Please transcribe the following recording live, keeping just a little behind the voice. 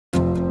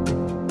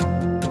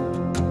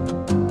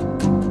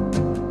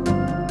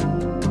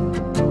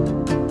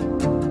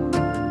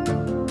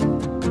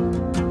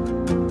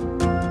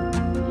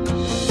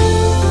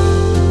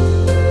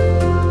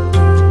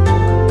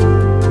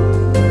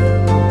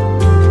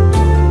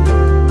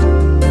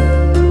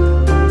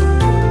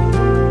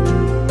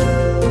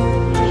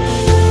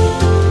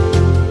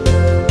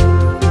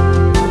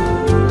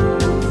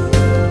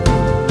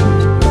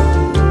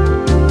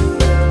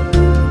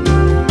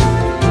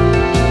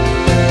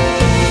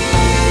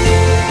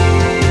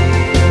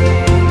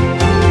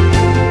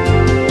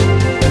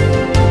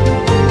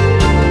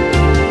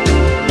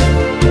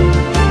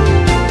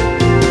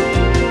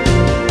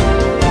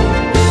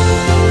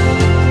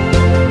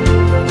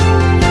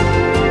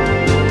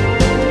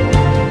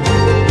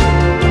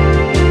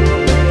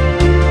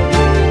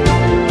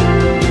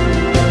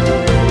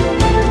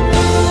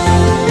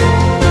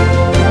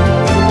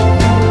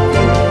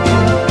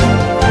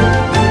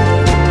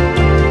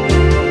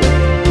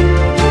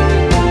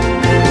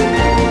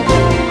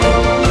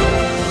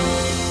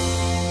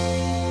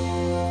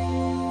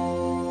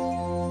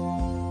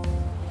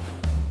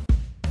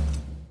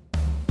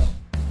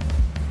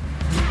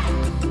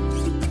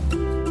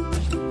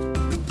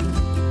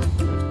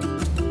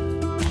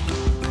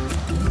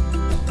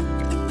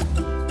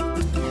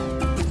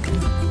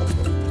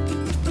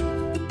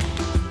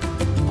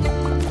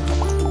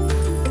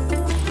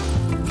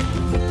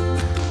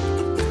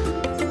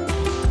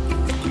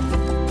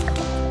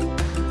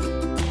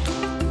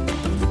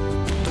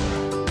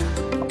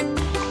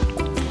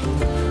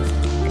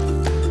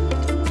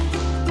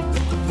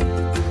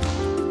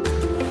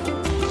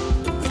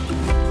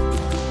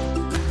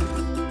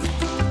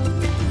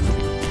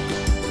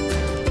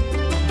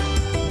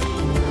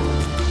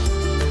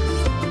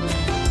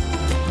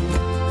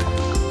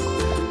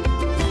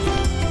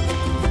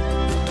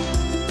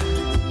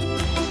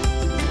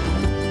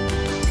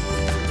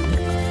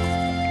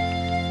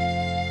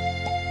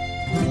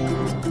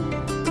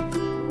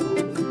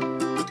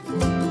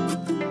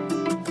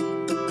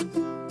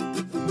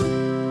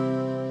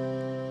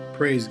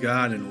Praise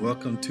God and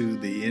welcome to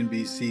the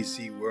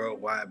NBCC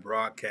Worldwide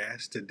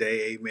broadcast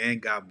today. Amen.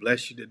 God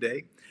bless you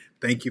today.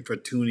 Thank you for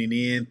tuning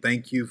in.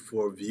 Thank you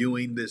for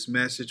viewing this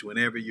message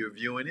whenever you're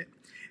viewing it.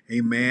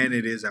 Amen.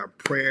 It is our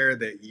prayer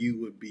that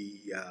you would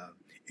be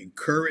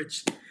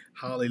encouraged.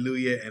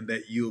 Hallelujah. And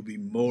that you will be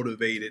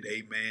motivated.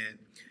 Amen.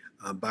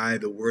 By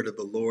the word of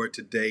the Lord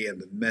today, and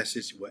the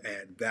message will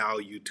add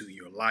value to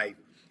your life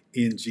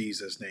in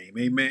Jesus' name.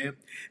 Amen.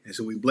 And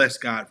so we bless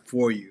God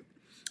for you.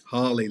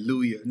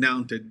 Hallelujah.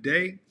 Now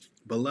today,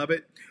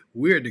 beloved,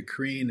 we're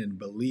decreeing and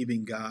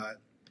believing God.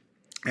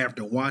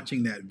 After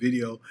watching that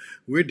video,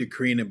 we're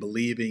decreeing and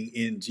believing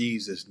in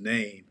Jesus'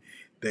 name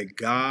that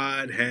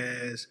God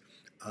has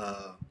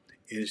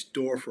in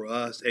store for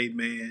us,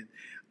 amen,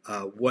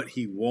 what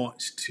he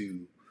wants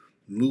to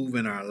move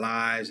in our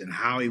lives and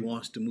how he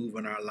wants to move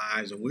in our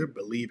lives. And we're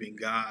believing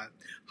God,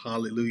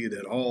 hallelujah,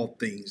 that all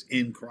things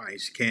in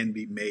Christ can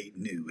be made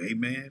new.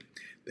 Amen.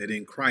 That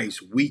in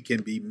Christ we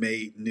can be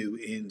made new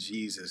in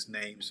Jesus'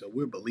 name. So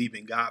we're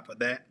believing God for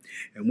that.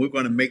 And we're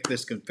going to make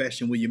this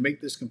confession. Will you make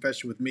this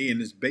confession with me?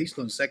 And it's based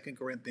on 2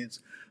 Corinthians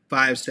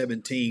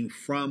 5:17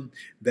 from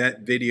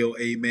that video.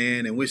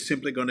 Amen. And we're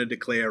simply going to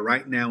declare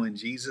right now in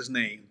Jesus'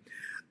 name,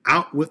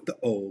 out with the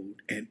old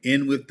and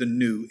in with the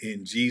new.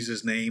 In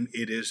Jesus' name,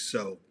 it is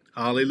so.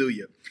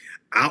 Hallelujah.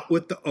 Out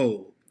with the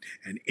old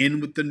and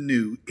in with the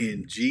new.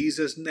 In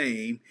Jesus'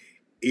 name,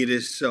 it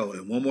is so.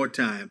 And one more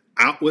time,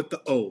 out with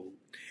the old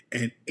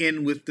and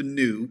in with the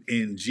new.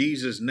 In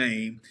Jesus'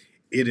 name,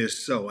 it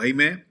is so.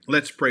 Amen.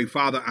 Let's pray.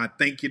 Father, I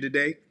thank you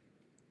today.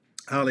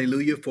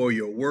 Hallelujah, for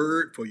your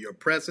word, for your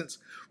presence,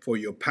 for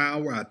your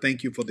power. I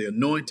thank you for the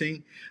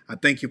anointing. I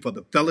thank you for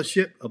the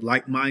fellowship of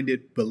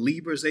like-minded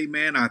believers.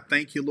 Amen. I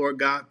thank you, Lord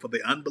God, for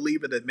the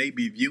unbeliever that may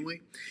be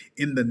viewing.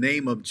 In the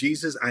name of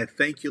Jesus, I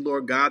thank you,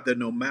 Lord God, that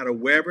no matter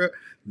wherever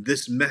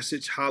this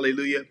message,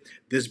 hallelujah,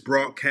 this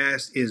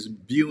broadcast is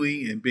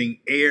viewing and being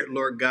aired,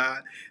 Lord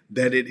God,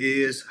 that it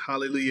is,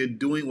 hallelujah,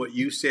 doing what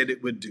you said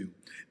it would do.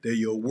 That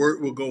your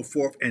word will go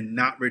forth and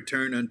not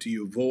return unto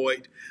you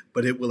void,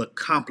 but it will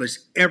accomplish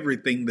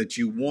everything that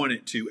you want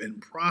it to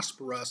and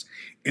prosper us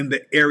in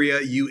the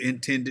area you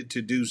intended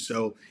to do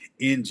so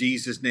in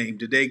Jesus' name.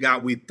 Today,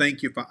 God, we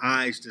thank you for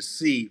eyes to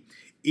see,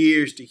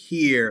 ears to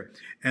hear,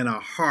 and a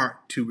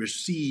heart to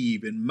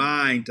receive, and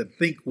mind to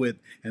think with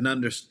and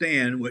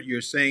understand what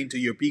you're saying to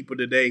your people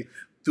today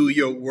through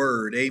your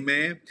word.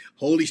 Amen.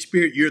 Holy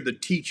Spirit, you're the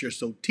teacher,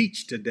 so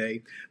teach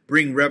today.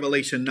 Bring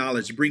revelation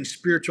knowledge, bring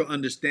spiritual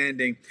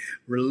understanding,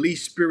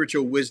 release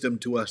spiritual wisdom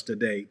to us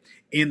today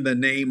in the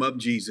name of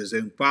Jesus.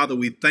 And Father,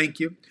 we thank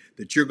you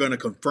that you're going to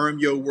confirm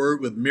your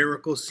word with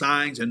miracles,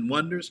 signs, and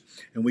wonders.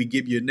 And we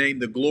give your name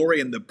the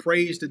glory and the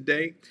praise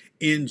today.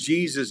 In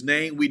Jesus'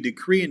 name, we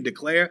decree and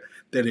declare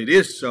that it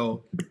is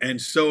so, and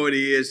so it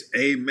is.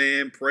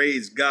 Amen.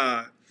 Praise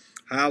God.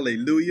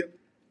 Hallelujah.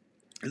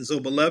 And so,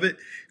 beloved,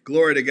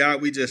 glory to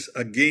God. We just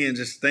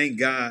thank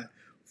God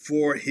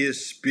for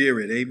his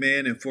spirit.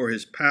 Amen. And for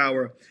his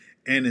power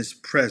and his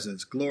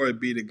presence. Glory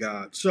be to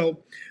God.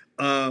 So,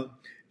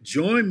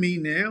 join me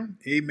now.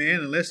 Amen.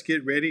 And let's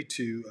get ready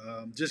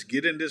to just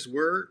get in this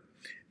word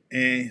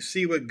and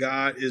see what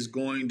God is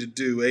going to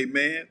do.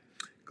 Amen.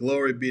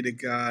 Glory be to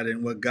God,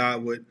 and what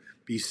God would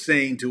be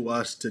saying to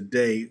us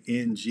today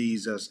in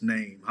Jesus'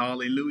 name.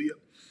 Hallelujah.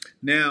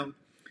 Now,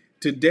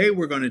 today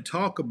we're going to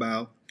talk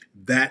about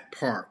that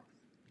part.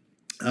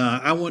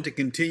 I want to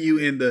continue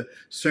in the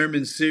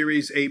sermon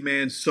series,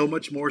 amen, so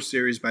much more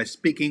series, by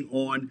speaking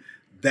on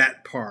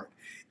that part,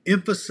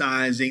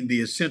 emphasizing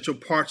the essential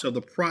parts of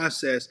the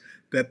process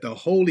that the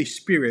Holy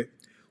Spirit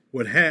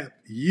would have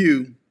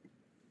you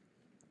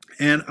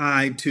and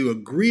I to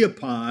agree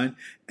upon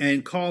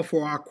and call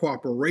for our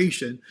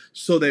cooperation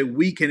so that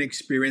we can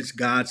experience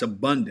God's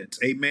abundance.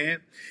 Amen.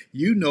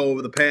 You know,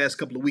 over the past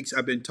couple of weeks,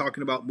 I've been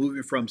talking about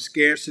moving from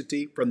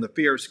scarcity, from the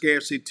fear of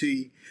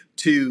scarcity,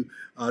 to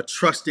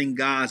trusting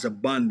God's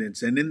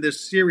abundance. And in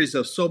this series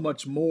of so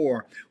much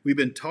more, we've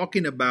been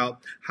talking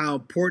about how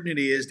important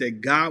it is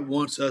that God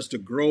wants us to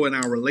grow in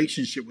our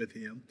relationship with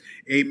him.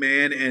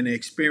 Amen. And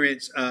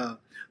experience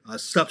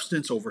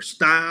substance over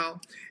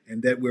style,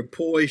 and that we're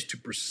poised to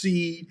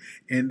proceed,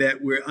 and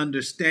that we're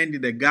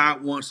understanding that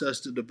God wants us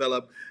to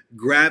develop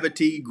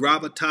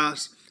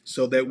gravitas,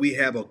 so that we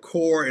have a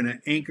core and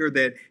an anchor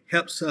that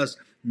helps us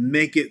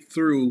make it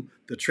through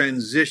the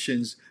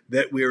transitions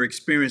that we're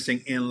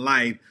experiencing in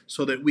life,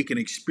 so that we can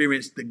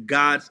experience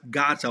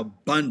God's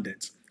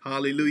abundance.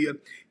 Hallelujah.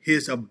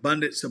 His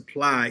abundant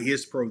supply,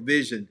 his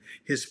provision,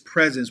 his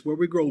presence, where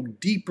we grow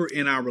deeper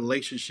in our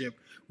relationship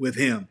with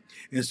him.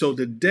 And so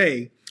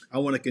today, I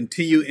want to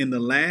continue in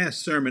the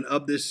last sermon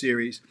of this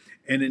series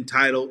and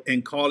entitle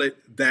and call it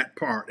That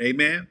Part.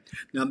 Amen.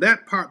 Now,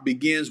 that part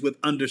begins with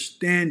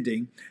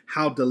understanding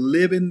how to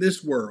live in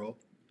this world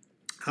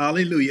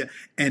Hallelujah.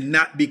 And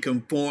not be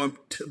conformed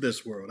to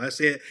this world. I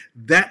said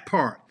that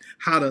part,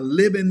 how to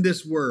live in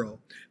this world.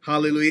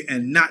 Hallelujah.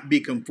 And not be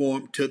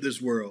conformed to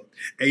this world.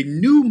 A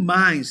new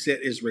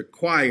mindset is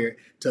required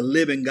to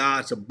live in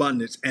God's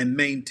abundance and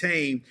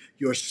maintain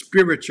your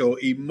spiritual,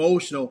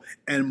 emotional,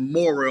 and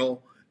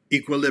moral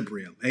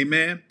equilibrium.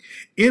 Amen.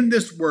 In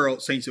this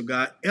world, saints of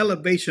God,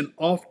 elevation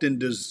often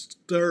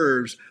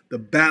disturbs the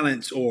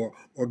balance or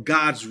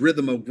God's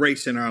rhythm of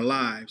grace in our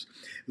lives,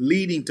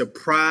 leading to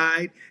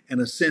pride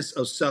and a sense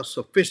of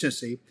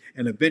self-sufficiency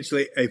and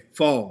eventually a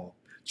fall.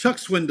 Chuck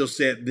Swindoll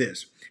said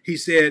this. He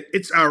said,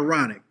 it's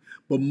ironic,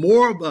 but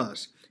more of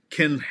us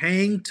can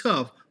hang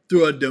tough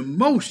through a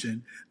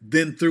demotion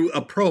than through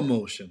a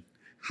promotion.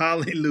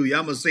 Hallelujah.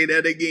 I'm going to say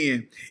that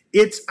again.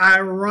 It's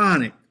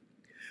ironic,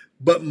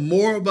 but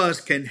more of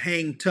us can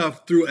hang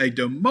tough through a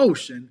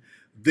demotion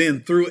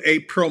than through a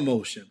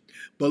promotion.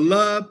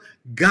 Beloved,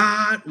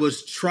 God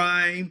was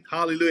trying,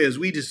 hallelujah, as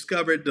we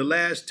discovered the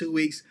last 2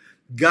 weeks,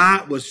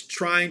 God was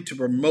trying to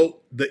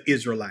promote the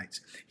Israelites.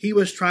 He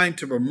was trying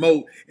to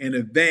promote and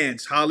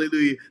advance,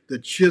 hallelujah, the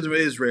children of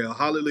Israel,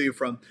 hallelujah,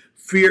 from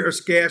fear of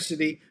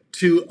scarcity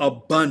to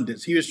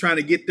abundance. He was trying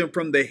to get them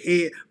from the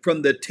head,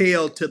 from the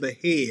tail to the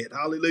head,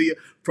 hallelujah,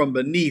 from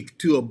beneath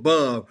to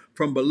above,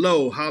 from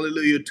below,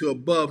 hallelujah, to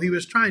above. He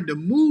was trying to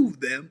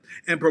move them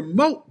and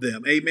promote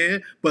them,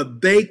 amen,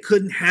 but they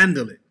couldn't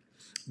handle it.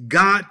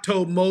 God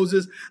told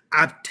Moses,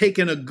 I've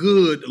taken a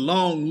good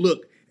long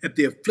look at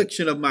the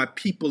affliction of my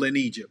people in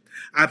Egypt.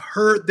 I've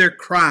heard their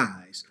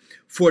cries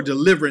for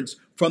deliverance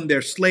from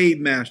their slave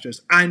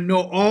masters. I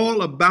know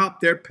all about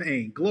their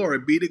pain. Glory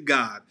be to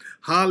God.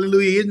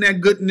 Hallelujah. Isn't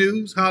that good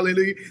news?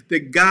 Hallelujah.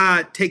 That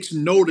God takes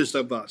notice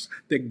of us,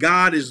 that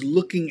God is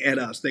looking at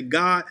us,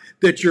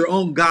 that you're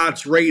on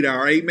God's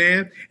radar.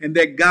 Amen. And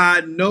that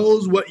God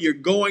knows what you're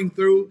going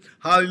through.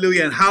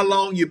 Hallelujah. And how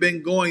long you've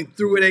been going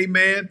through it.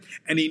 Amen.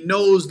 And he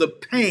knows the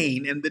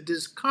pain and the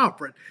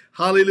discomfort,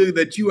 hallelujah,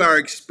 that you are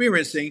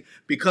experiencing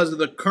because of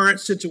the current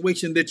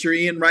situation that you're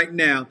in right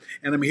now.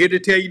 And I'm here to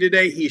tell you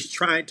today, he's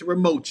trying to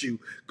promote you.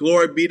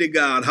 Glory be to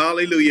God.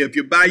 Hallelujah. If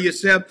you're by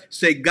yourself,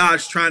 say,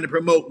 God's trying to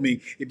promote me.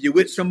 If you're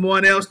with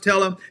someone else, tell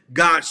them,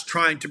 God's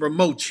trying to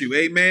promote you.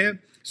 Amen.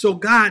 So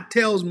God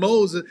tells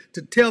Moses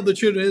to tell the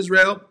children of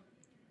Israel,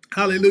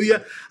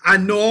 hallelujah, I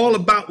know all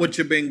about what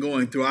you've been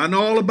going through. I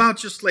know all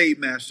about your slave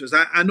masters.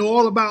 I know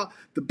all about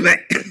the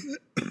black.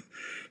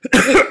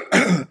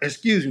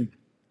 Excuse me.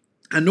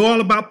 I know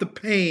all about the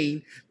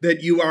pain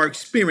that you are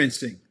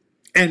experiencing.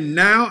 And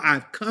now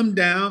I've come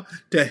down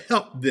to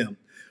help them.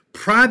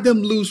 Pry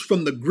them loose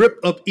from the grip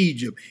of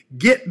Egypt.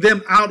 Get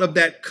them out of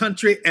that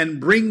country and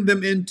bring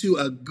them into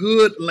a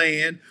good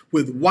land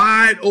with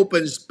wide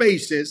open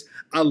spaces,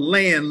 a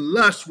land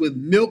lush with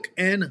milk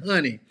and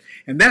honey.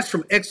 And that's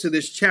from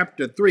Exodus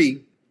chapter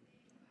 3,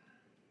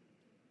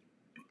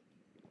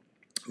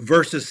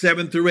 verses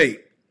 7 through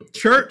 8.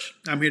 Church,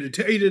 I'm here to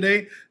tell you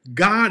today,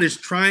 God is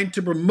trying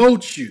to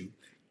promote you.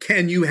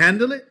 Can you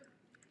handle it?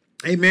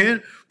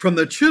 Amen. From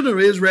the children of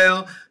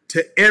Israel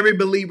to every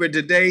believer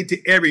today,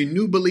 to every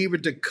new believer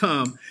to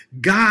come,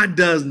 God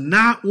does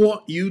not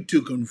want you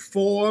to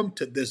conform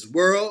to this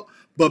world,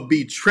 but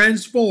be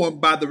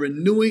transformed by the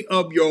renewing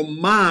of your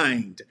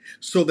mind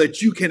so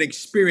that you can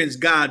experience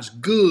God's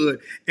good,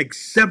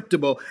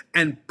 acceptable,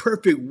 and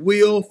perfect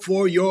will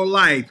for your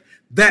life.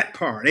 That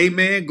part.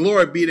 Amen.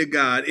 Glory be to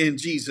God in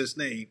Jesus'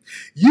 name.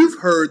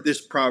 You've heard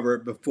this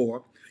proverb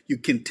before. You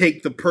can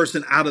take the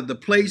person out of the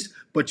place,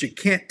 but you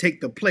can't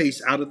take the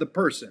place out of the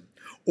person.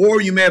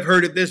 Or you may have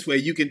heard it this way.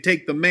 You can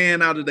take the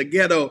man out of the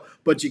ghetto,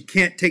 but you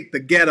can't take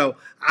the ghetto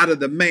out of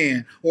the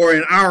man. Or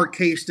in our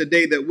case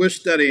today that we're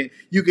studying,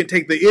 you can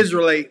take the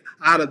Israelite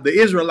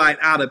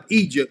out of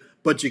Egypt,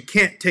 but you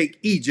can't take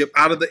Egypt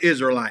out of the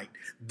Israelite.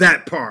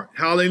 That part.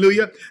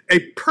 Hallelujah. A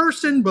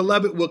person,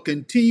 beloved, will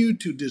continue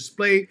to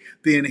display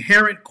the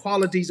inherent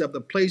qualities of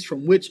the place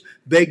from which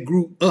they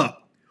grew up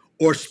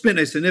or spent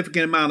a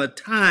significant amount of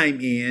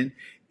time in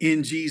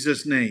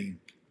Jesus' name.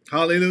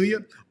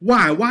 Hallelujah.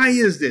 Why? Why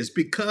is this?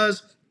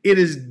 Because it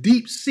is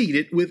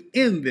deep-seated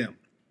within them.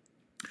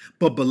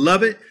 But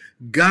beloved,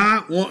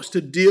 God wants to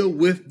deal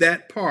with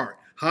that part.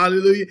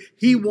 Hallelujah.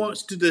 He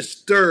wants to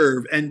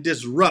disturb and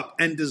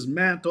disrupt and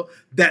dismantle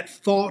that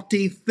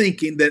faulty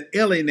thinking that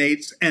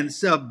alienates and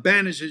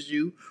self-banishes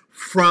you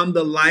from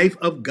the life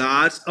of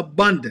God's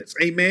abundance.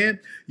 Amen.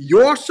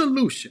 Your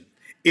solution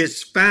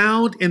is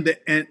found in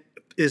an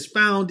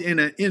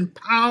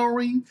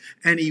empowering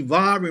and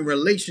evolving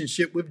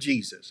relationship with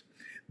Jesus.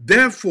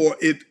 Therefore,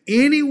 if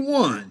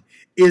anyone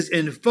is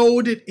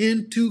enfolded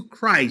into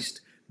Christ,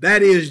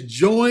 that is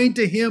joined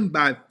to him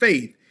by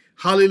faith,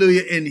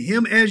 hallelujah, in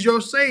him as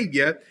your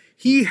Savior,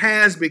 he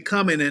has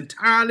become an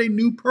entirely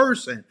new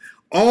person.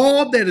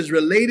 All that is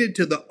related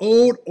to the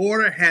old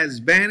order has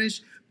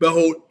vanished.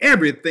 Behold,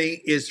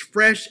 everything is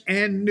fresh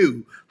and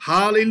new.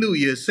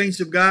 Hallelujah. Saints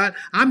of God,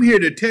 I'm here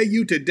to tell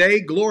you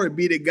today, glory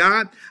be to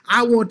God.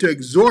 I want to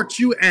exhort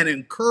you and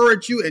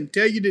encourage you and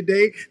tell you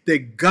today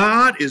that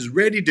God is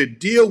ready to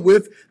deal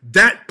with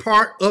that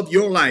part of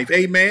your life.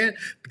 Amen.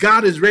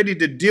 God is ready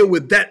to deal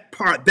with that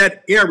part,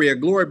 that area.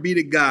 Glory be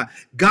to God.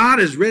 God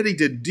is ready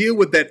to deal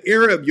with that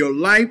area of your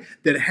life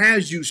that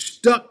has you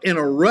stuck in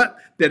a rut,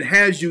 that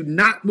has you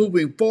not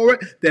moving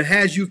forward, that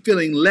has you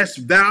feeling less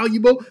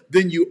valuable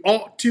than you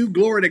ought to.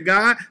 Glory to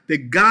God,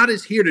 that God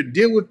is here to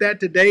deal with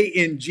that today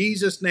in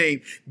Jesus'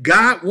 name.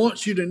 God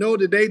wants you to know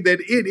today that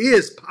it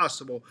is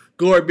possible,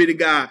 glory be to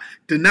God,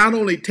 to not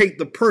only take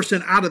the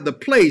person out of the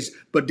place,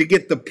 but to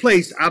get the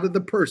place out of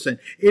the person.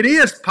 It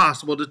is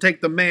possible to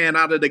take the man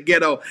out of the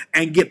ghetto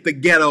and get the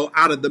ghetto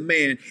out of the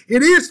man.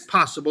 It is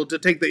possible to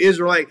take the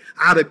Israelite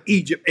out of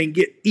Egypt and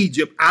get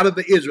Egypt out of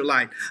the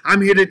Israelite.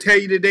 I'm here to tell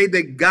you today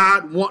that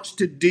God wants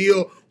to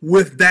deal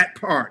with that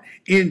part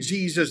in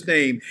Jesus'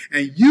 name.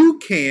 And you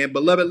can,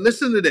 beloved,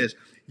 listen to this.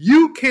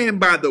 You can,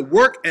 by the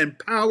work and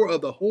power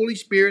of the Holy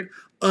Spirit,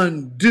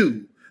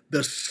 undo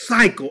the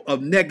cycle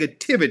of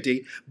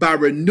negativity by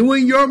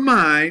renewing your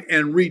mind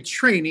and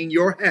retraining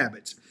your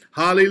habits.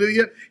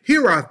 Hallelujah.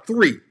 Here are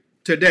three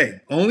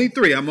today. Only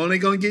three. I'm only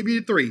going to give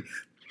you three.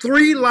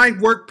 Three life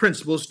work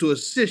principles to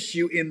assist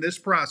you in this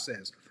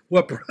process.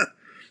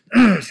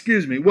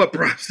 Excuse me. What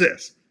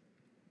process?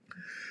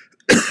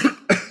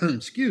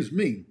 Excuse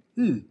me.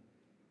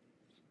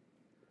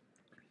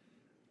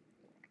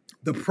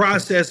 The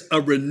process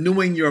of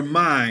renewing your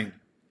mind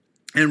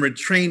and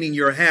retraining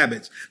your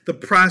habits, the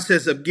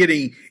process of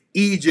getting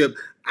Egypt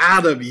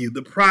out of you,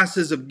 the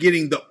process of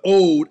getting the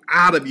old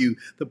out of you,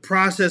 the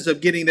process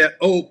of getting that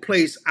old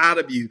place out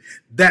of you,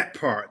 that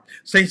part.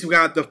 Saints of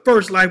God, the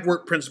first life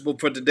work principle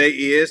for today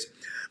is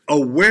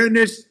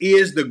awareness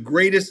is the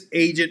greatest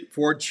agent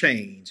for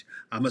change.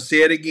 I'm going to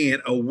say it again.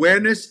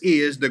 Awareness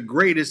is the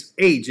greatest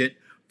agent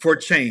for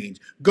change.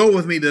 Go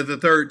with me to the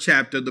 3rd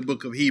chapter of the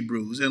book of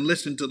Hebrews and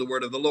listen to the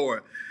word of the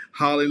Lord.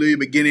 Hallelujah.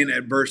 Beginning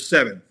at verse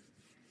 7.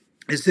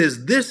 It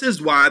says, this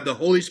is why the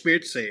Holy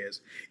Spirit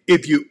says,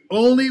 if you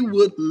only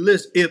would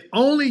listen, if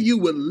only you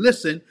would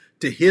listen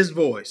to his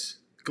voice.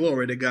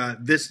 Glory to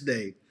God this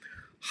day.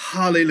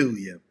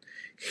 Hallelujah.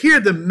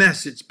 Hear the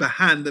message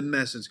behind the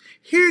message.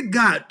 Hear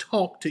God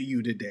talk to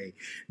you today.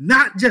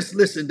 Not just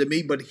listen to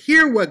me, but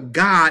hear what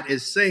God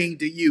is saying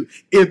to you.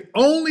 If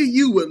only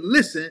you would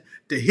listen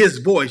to his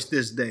voice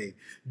this day.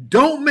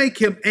 Don't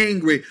make him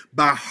angry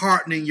by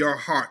hardening your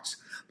hearts,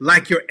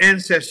 like your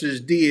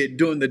ancestors did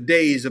during the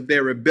days of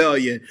their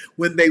rebellion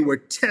when they were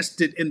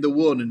tested in the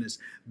wilderness.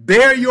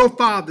 There your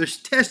fathers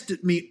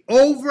tested me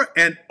over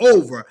and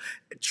over,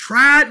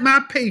 tried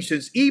my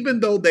patience, even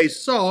though they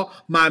saw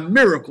my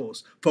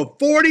miracles. For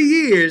 40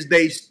 years,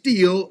 they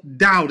still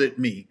doubted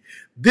me.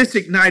 This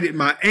ignited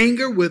my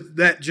anger with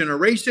that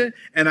generation,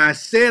 and I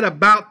said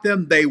about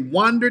them, they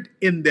wandered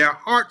in their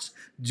hearts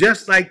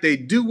just like they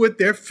do with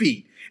their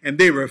feet, and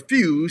they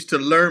refused to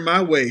learn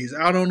my ways.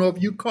 I don't know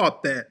if you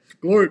caught that.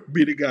 Glory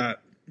be to God.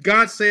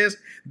 God says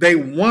they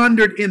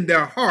wandered in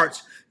their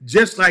hearts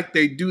just like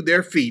they do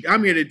their feet.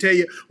 I'm here to tell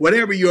you,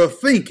 whatever you're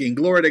thinking,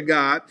 glory to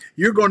God,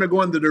 you're going to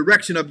go in the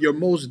direction of your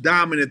most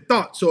dominant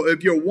thought. So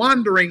if you're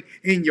wandering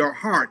in your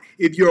heart,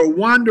 if you're a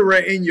wanderer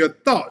in your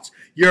thoughts,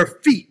 your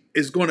feet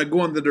is going to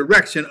go in the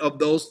direction of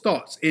those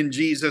thoughts in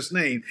Jesus'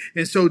 name.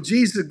 And so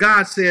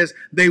God says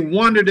they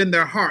wandered in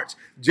their hearts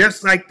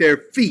just like their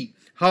feet.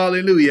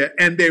 Hallelujah.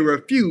 And they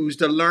refused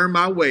to learn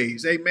my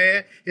ways.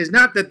 Amen. It's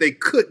not that they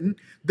couldn't.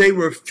 They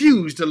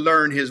refused to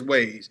learn his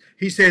ways.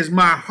 He says,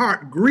 my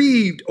heart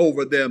grieved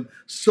over them.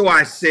 So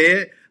I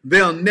said,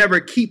 they'll never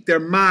keep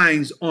their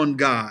minds on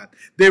God.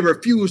 They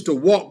refuse to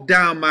walk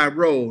down my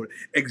road.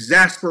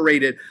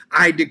 Exasperated,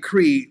 I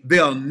decree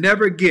they'll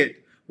never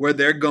get where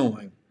they're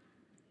going.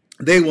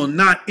 They will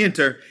not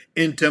enter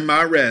into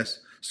my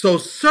rest. So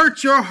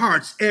search your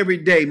hearts every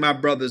day, my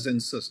brothers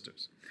and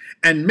sisters,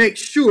 and make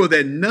sure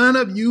that none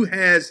of you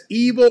has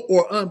evil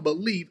or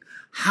unbelief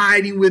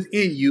hiding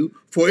within you,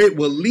 for it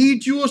will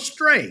lead you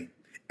astray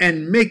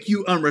and make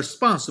you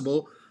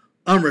unresponsive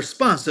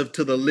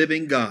to the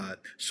living God.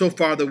 So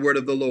far, the word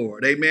of the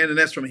Lord. Amen. And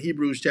that's from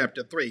Hebrews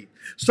chapter 3.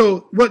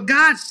 So what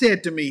God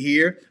said to me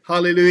here,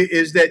 hallelujah,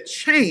 is that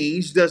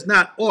change does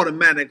not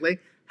automatically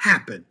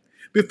happen.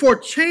 Before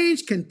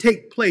change can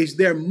take place,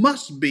 there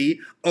must be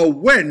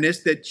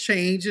awareness that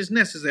change is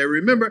necessary.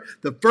 Remember,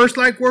 the first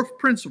life work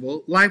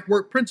principle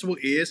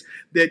is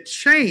that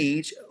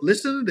change,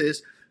 listen to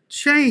this,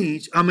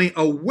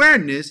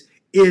 awareness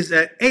is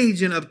an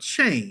agent of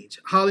change.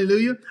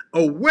 Hallelujah.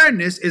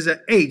 Awareness is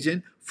an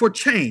agent for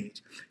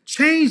change.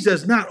 Change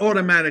does not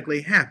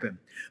automatically happen.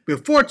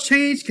 Before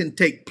change can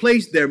take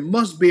place, there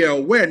must be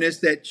awareness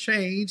that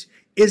change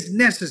is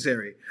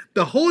necessary.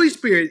 The Holy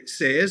Spirit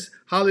says,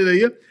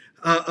 hallelujah,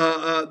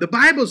 the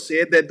Bible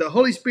said that the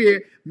Holy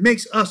Spirit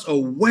makes us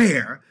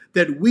aware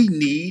that we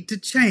need to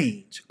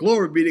change.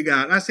 Glory be to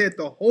God. I said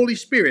the Holy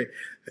Spirit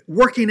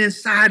working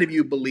inside of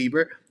you,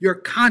 believer, your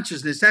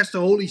consciousness, that's the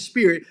Holy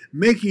Spirit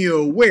making you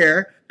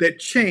aware that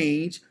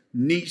change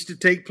needs to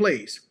take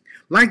place.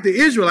 Like the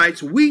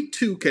Israelites, we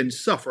too can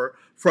suffer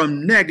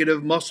from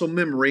negative muscle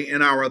memory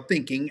in our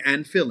thinking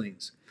and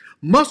feelings.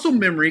 Muscle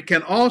memory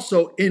can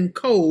also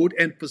encode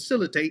and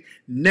facilitate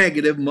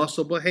negative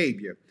muscle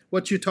behavior.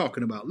 what you're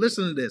talking about.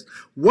 Listen to this.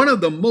 One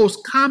of the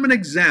most common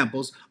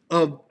examples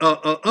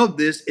of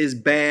this is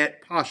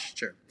bad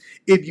posture.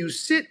 If you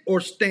sit or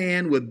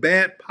stand with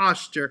bad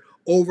posture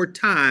over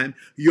time,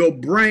 your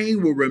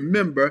brain will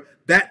remember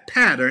that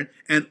pattern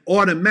and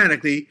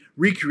automatically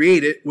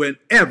recreate it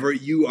whenever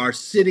you are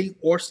sitting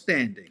or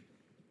standing.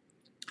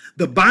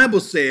 The Bible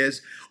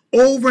says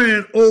over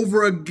and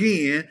over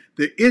again,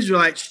 the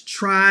Israelites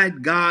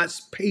tried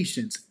God's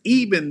patience.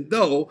 Even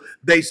though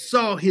they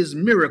saw his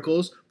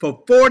miracles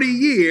for 40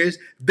 years,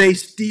 they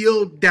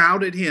still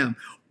doubted him.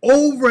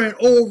 Over and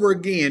over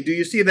again, do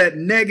you see that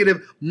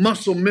negative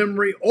muscle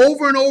memory?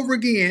 Over and over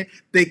again,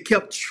 they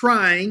kept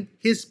trying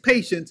his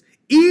patience,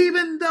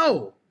 even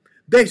though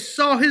they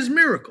saw his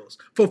miracles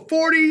for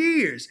 40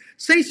 years.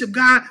 Saints of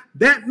God,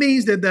 that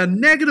means that the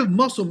negative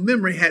muscle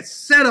memory had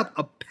set up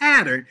a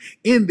pattern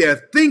in their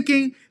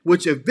thinking,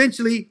 which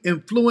eventually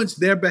influenced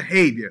their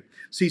behavior.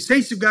 See,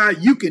 saints of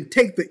God, you can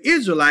take the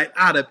Israelite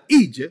out of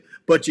Egypt,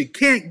 but you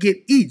can't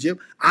get Egypt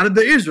out of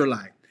the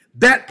Israelite.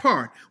 That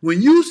part,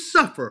 when you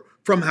suffer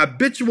from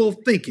habitual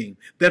thinking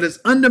that is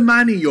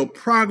undermining your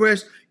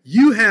progress,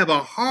 you have a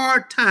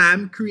hard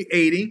time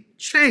creating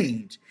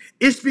change.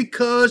 It's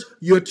because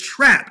you're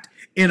trapped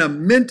in a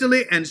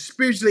mentally and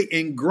spiritually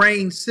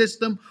ingrained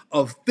system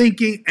of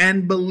thinking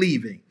and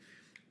believing.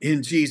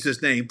 In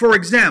Jesus' name. For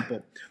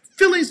example,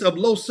 feelings of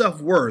low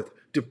self-worth,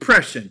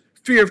 depression,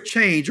 fear of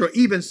change, or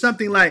even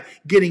something like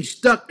getting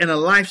stuck in a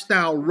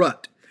lifestyle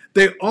rut.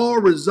 They all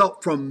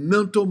result from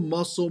mental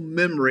muscle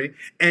memory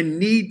and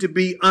need to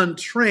be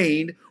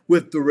untrained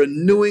with the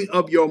renewing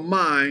of your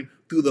mind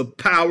through the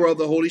power of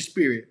the Holy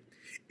Spirit.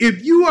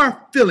 If you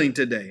are feeling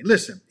today,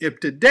 listen, if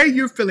today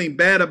you're feeling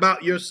bad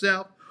about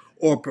yourself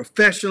or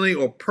professionally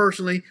or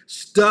personally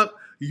stuck,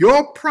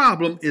 your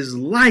problem is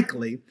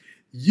likely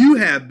you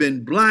have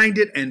been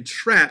blinded and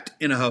trapped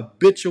in a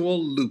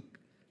habitual loop.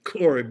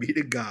 Glory be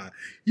to God.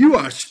 You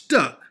are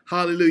stuck.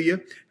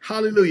 Hallelujah.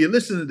 Hallelujah.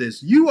 Listen to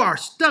this. You are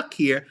stuck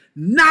here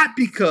not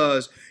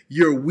because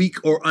you're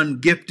weak or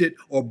ungifted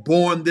or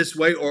born this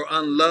way or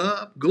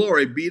unloved.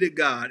 Glory be to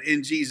God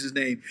in Jesus'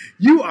 name.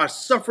 You are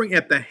suffering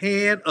at the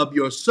hand of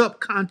your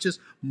subconscious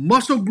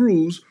muscle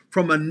grooves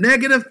from a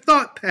negative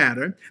thought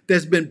pattern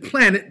that's been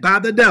planted by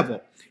the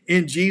devil.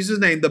 In Jesus'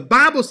 name. The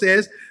Bible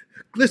says,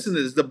 listen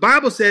to this, the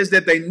Bible says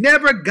that they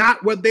never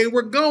got where they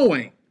were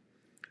going.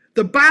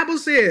 The Bible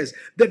says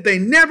that they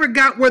never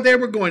got where they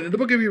were going. In the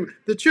book of Hebrews,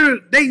 the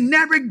children, they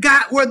never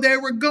got where they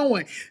were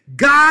going.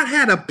 God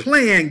had a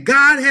plan.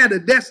 God had a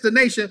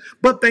destination,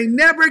 but they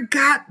never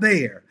got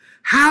there.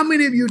 How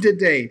many of you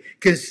today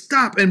can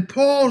stop and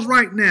pause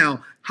right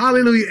now,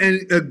 hallelujah,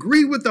 and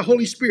agree with the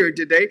Holy Spirit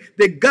today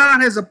that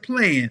God has a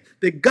plan,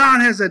 that God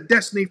has a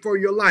destiny for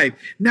your life?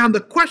 Now, the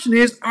question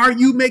is, are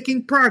you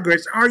making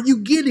progress? Are you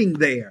getting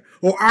there?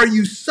 Or are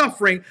you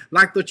suffering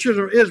like the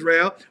children of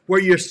Israel, where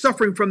you're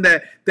suffering from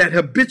that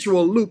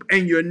habitual loop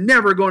and you're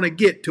never going to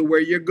get to where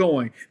you're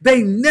going?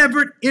 They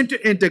never enter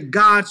into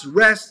God's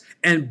rest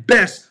and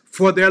best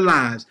for their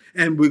lives.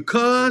 And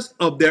because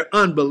of their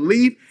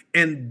unbelief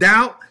and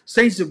doubt,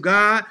 saints of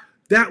God,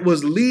 that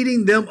was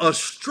leading them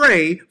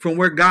astray from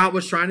where God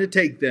was trying to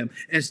take them.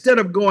 Instead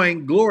of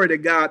going, glory to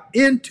God,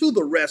 into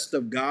the rest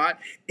of God,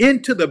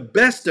 into the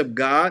best of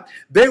God,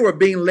 they were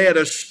being led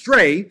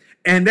astray,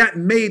 and that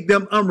made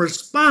them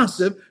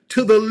unresponsive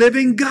to the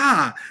living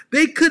God.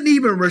 They couldn't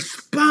even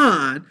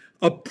respond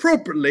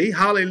appropriately,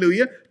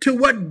 hallelujah, to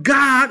what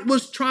God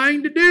was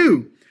trying to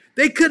do.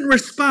 They couldn't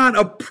respond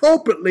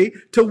appropriately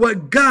to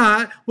what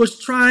God was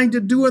trying to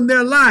do in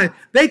their life.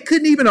 They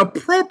couldn't even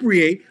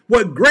appropriate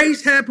what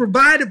grace had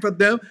provided for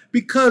them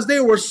because they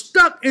were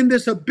stuck in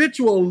this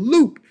habitual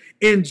loop.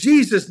 In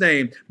Jesus'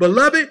 name.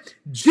 Beloved,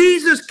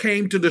 Jesus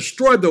came to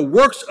destroy the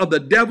works of the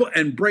devil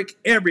and break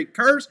every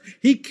curse.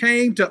 He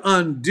came to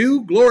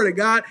undo, glory to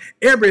God,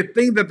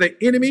 everything that the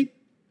enemy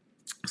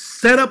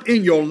set up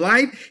in your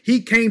life. He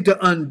came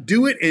to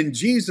undo it in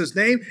Jesus'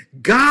 name.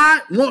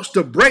 God wants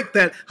to break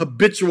that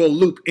habitual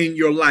loop in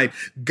your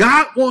life.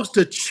 God wants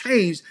to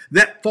change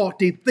that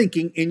faulty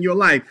thinking in your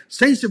life.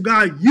 Saints of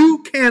God,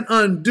 you can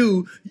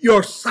undo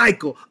your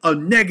cycle of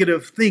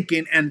negative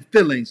thinking and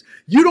feelings.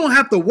 You don't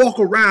have to walk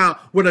around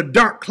with a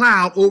dark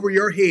cloud over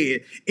your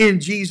head in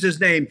Jesus'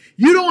 name.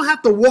 You don't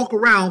have to walk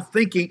around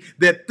thinking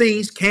that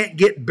things can't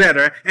get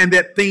better and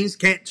that things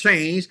can't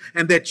change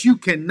and that you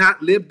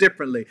cannot live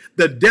differently.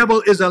 The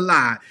devil is a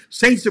lie.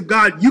 Saints of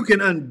God, you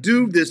can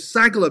undo this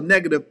cycle of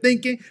negative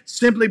thinking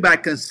simply by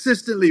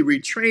consistently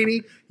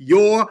retraining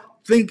your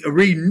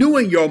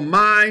renewing your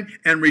mind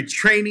and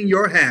retraining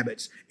your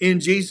habits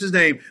in Jesus'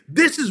 name.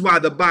 This is why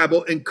the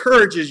Bible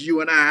encourages you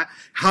and I,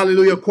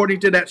 hallelujah, according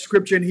to that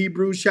scripture in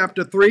Hebrews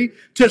chapter 3,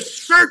 to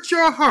search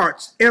your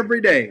hearts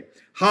every day.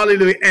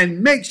 Hallelujah.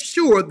 And make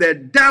sure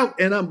that doubt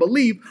and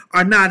unbelief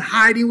are not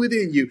hiding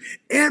within you.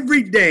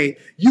 Every day,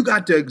 you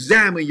got to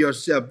examine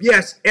yourself.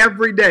 Yes,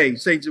 every day,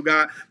 saints of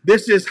God.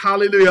 This is,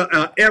 hallelujah,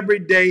 an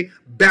everyday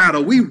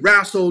battle. We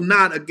wrestle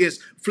not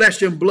against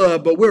flesh and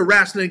blood, but we're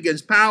wrestling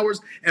against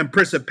powers and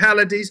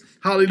principalities.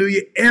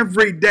 Hallelujah.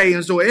 Every day.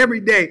 And so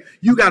every day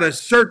you got to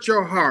search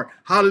your heart.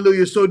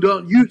 Hallelujah. So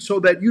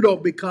that you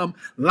don't become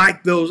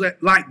like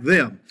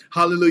them.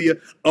 Hallelujah.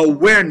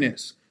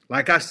 Awareness.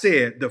 Like I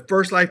said, the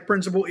first life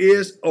principle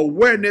is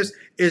awareness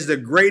is the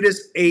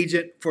greatest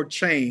agent for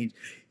change.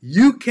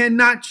 You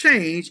cannot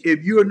change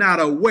if you're not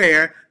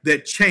aware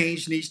that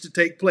change needs to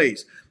take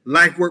place.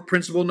 Life work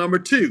principle number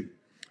 2,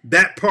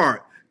 that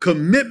part.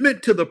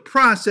 Commitment to the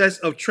process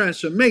of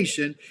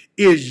transformation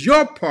is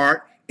your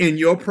part in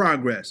your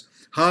progress.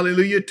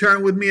 Hallelujah.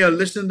 Turn with me and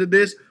listen to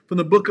this from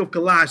the book of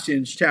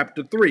Colossians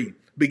chapter 3,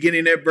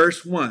 beginning at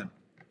verse 1.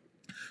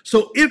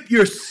 So if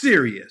you're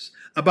serious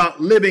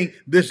about living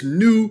this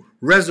new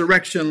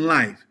resurrection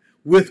life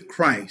with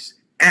Christ,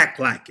 act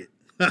like it.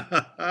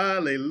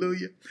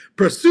 Hallelujah.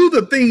 Pursue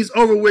the things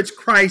over which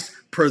Christ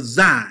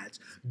presides.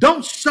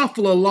 Don't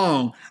shuffle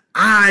along,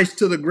 eyes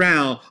to the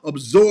ground,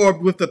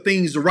 absorbed with the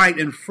things right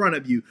in front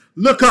of you.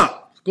 Look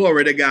up,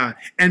 glory to God,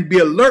 and be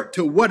alert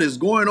to what is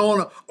going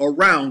on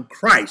around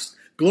Christ.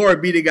 Glory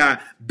be to God.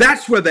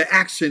 That's where the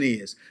action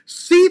is.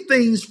 See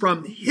things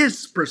from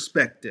his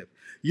perspective.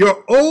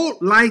 Your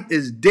old life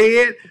is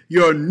dead.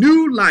 Your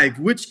new life,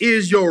 which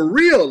is your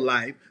real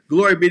life,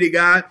 glory be to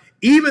God,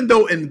 even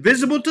though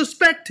invisible to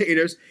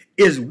spectators,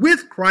 is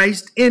with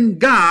Christ in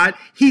God.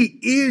 He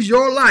is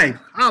your life.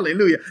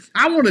 Hallelujah.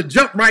 I want to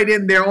jump right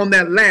in there on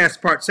that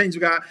last part, saints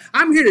of God.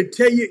 I'm here to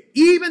tell you,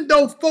 even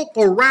though folk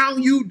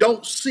around you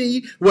don't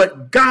see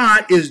what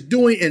God is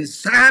doing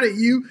inside of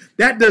you,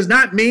 that does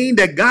not mean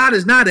that God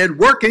is not at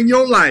work in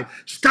your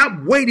life.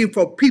 Stop waiting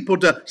for people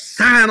to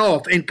sign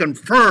off and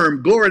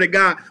confirm, glory to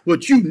God,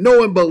 what you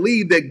know and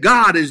believe that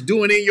God is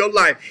doing in your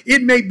life.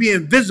 It may be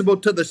invisible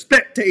to the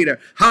spectator.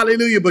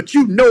 Hallelujah. But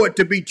you know it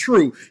to be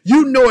true.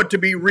 You know it to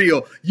be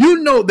real. You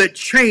know that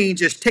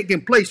change is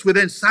taking place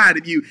within inside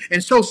of you.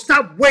 And so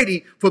stop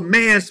waiting for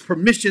man's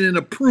permission and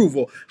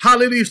approval.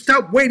 Hallelujah.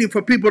 Stop waiting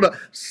for people to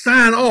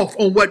sign off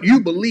on what you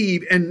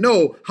believe and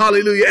know.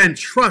 Hallelujah. And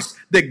trust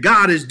that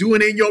God is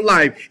doing in your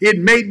life. It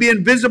may be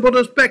invisible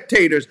to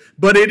spectators,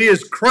 but it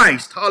is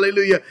Christ.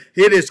 Hallelujah.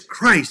 It is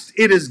Christ.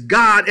 It is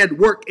God at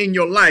work in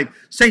your life,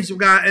 saints of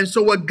God. And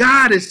so what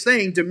God is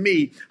saying to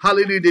me,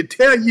 hallelujah, to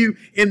tell you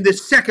in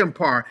this second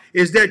part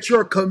is that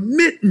your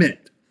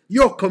commitment,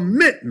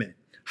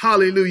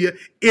 hallelujah,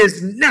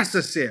 is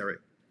necessary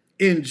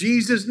in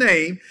Jesus'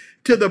 name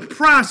to the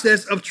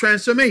process of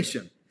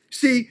transformation.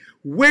 See,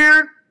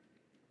 where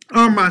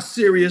are my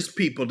serious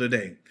people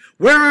today?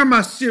 Where are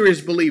my serious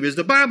believers?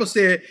 The Bible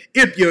said,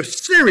 if you're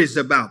serious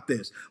about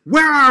this,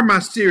 where are my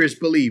serious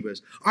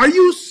believers? Are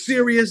you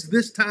serious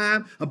this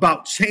time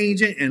about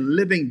changing and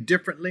living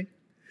differently?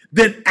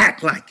 Then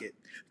act like it,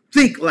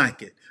 think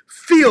like it,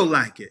 feel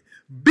like it,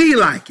 be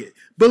like it,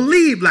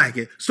 believe like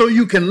it, so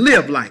you can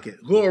live like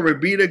it. Glory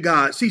be to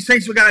God. See,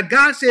 saints of God,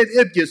 God said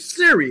if you're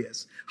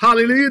serious,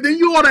 hallelujah, then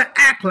you ought to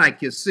act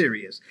like you're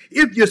serious.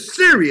 If you're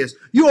serious,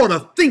 you ought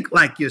to think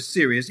like you're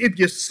serious. If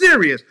you're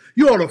serious,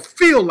 you ought to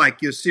feel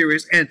like you're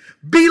serious and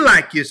be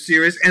like you're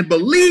serious and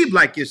believe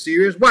like you're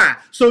serious. Why?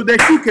 So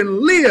that you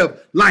can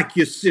live like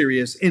you're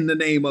serious in the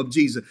name of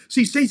Jesus.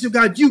 See, saints of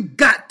God, you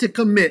got to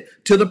commit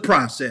to the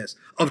process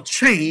of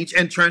change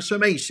and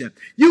transformation.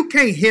 You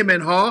can't hem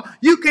and haw.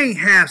 You can't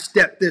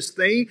half-step this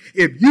thing.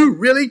 If you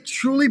really,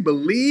 truly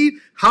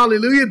believe,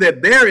 hallelujah,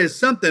 that there is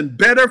something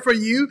better for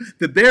you,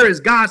 that there is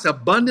God's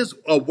abundance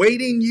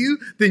awaiting you,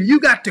 then you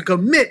got to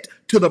commit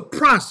to the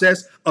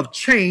process of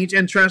change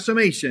and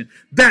transformation.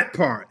 That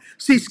part.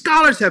 See,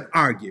 scholars have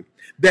argued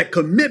that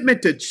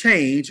commitment to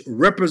change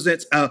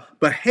represents a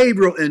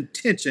behavioral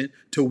intention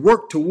to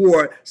work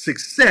toward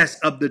success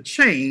of the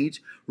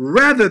change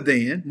rather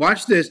than,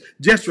 watch this,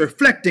 just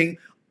reflecting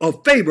a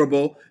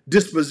favorable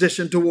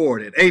disposition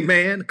toward it.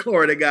 Amen.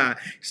 Glory to God.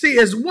 See,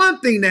 it's one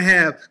thing to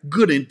have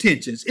good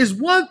intentions. It's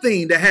one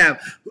thing to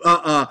have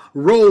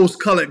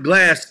rose-colored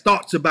glass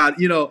thoughts about,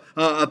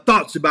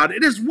 thoughts about it.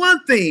 It is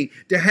one thing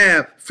to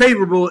have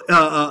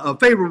a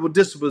favorable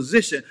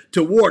disposition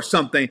toward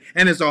something,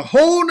 and it's a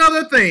whole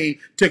nother thing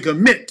to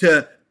commit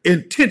to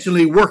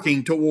intentionally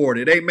working toward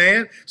it.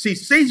 Amen. See,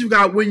 saints of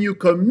God, when you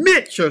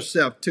commit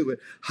yourself to it,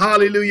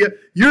 hallelujah,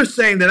 you're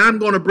saying that I'm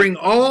going to bring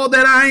all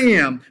that I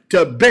am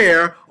to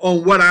bear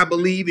on what I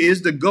believe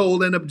is the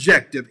goal and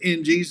objective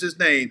in Jesus'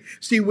 name.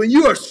 See, when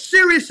you are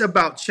serious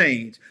about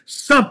change,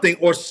 something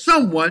or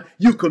someone,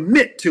 you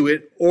commit to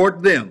it or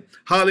them.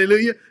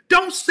 Hallelujah.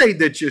 Don't say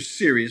that you're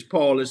serious,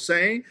 Paul is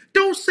saying.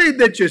 Don't say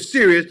that you're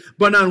serious,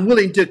 but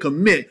unwilling to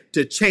commit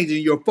to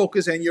changing your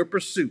focus and your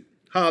pursuit.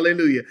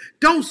 Hallelujah.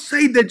 Don't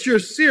say that you're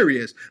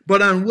serious,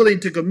 but unwilling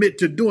to commit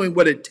to doing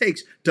what it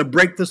takes to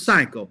break the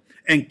cycle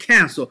and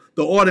cancel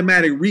the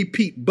automatic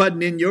repeat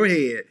button in your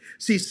head.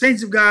 See,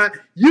 saints of God,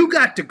 you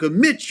got to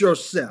commit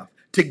yourself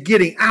to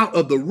getting out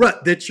of the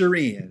rut that you're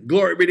in.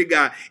 Glory be to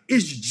God.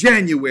 It's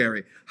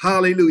January.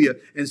 Hallelujah.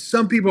 And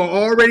some people are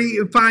already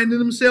finding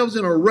themselves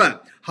in a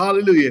rut.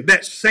 Hallelujah.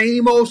 That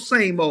same old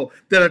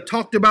that I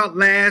talked about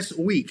last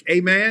week.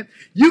 Amen.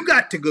 You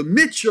got to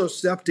commit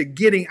yourself to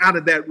getting out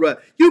of that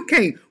rut. You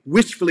can't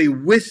wishfully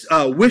wish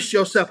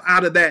yourself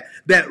out of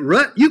that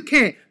rut. You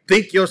can't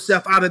think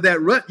yourself out of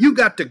that rut. You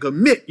got to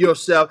commit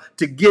yourself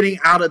to getting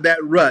out of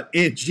that rut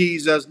in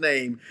Jesus'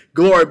 name.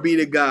 Glory be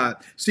to God.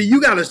 See,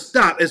 you got to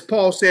stop, as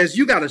Paul says,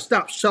 you got to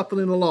stop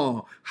shuffling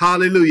along.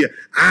 Hallelujah.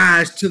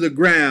 Eyes to the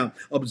ground,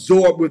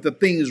 absorbed with the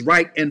things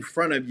right in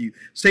front of you.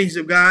 Saints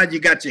of God, you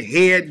got your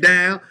head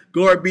down.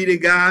 Glory be to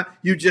God.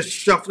 You just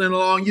shuffling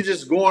along. You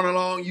just going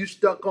along. You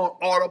stuck on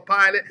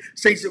autopilot.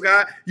 Saints of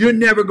God, you're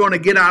never going to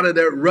get out of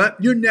that rut.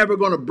 You're never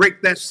going to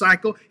break that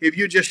cycle if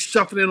you're just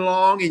shuffling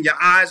along and your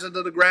eyes are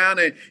to the ground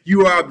and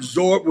you are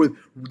absorbed with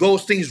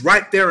those things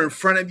right there in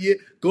front of you.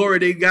 Glory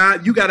to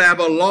God. You got to have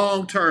a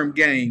long-term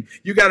game.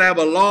 You got to have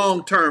a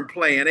long-term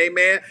plan.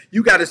 Amen.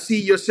 You got to see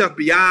yourself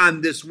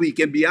beyond this week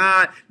and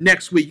beyond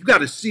next week. You got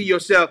to see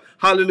yourself,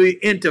 hallelujah,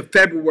 into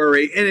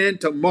February and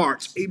into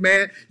March.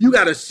 Amen. You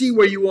got to see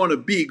where you want to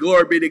be.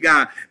 Glory be to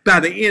God by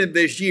the end of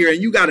this year.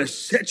 And you got to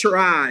set your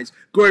eyes.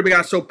 Glory be to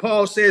God. So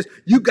Paul says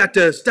you got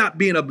to stop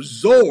being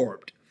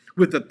absorbed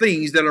with the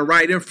things that are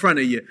right in front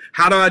of you.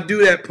 How do I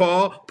do that,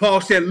 Paul? Paul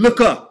said,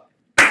 look up.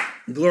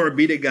 Glory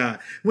be to God.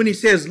 When he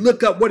says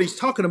look up, what he's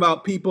talking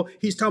about, people,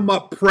 he's talking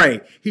about pray.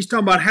 He's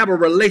talking about have a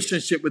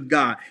relationship with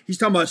God. He's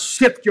talking about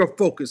shift your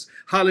focus,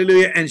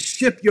 hallelujah, and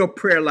shift your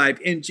prayer life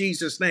in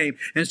Jesus' name.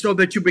 And so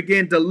that you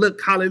begin to look,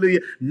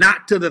 hallelujah,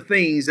 not to the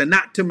things and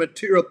not to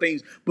material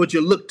things, but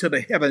you look to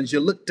the heavens.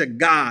 You look to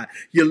God.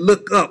 You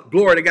look up,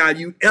 glory to God.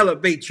 You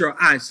elevate your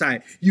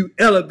eyesight. You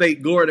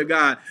elevate, glory to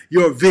God,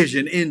 your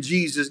vision in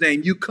Jesus'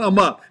 name. You come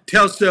up.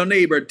 Tell your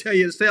neighbor,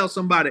 tell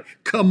somebody,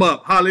 come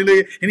up,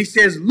 hallelujah. And he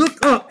says,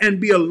 look up and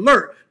be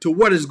alert to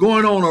what is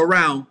going on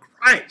around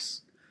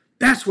Christ.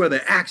 That's where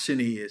the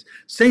action is.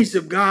 Saints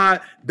of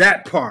God,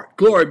 that part,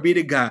 glory be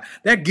to God,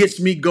 that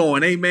gets me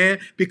going, amen,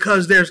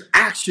 because there's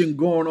action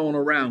going on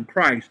around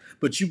Christ,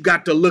 but you've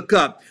got to look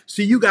up.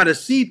 See, you got to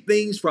see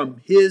things from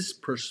his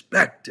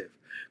perspective.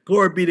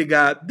 Glory be to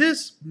God.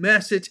 This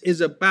message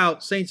is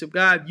about, saints of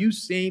God, you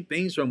seeing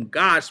things from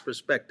God's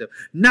perspective,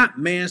 not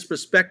man's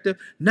perspective,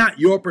 not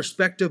your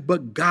perspective,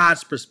 but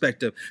God's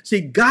perspective. See,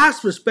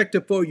 God's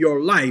perspective for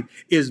your life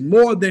is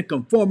more than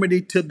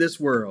conformity to this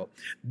world.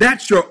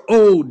 That's your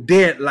old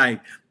dead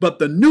life. But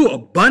the new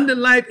abundant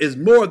life is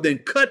more than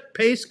cut,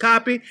 paste,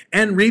 copy,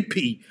 and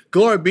repeat.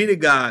 Glory be to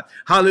God.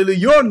 Hallelujah.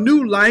 Your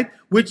new life,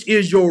 which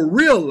is your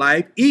real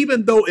life,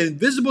 even though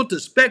invisible to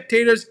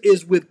spectators,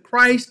 is with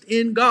Christ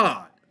in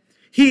God.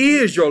 He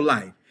is your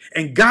life,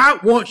 and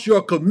God wants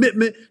your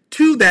commitment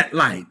to that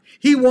life.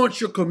 He wants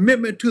your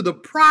commitment to the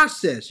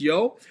process,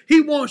 yo. He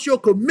wants your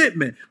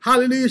commitment.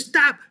 Hallelujah.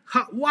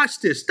 Watch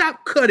this.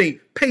 Stop cutting,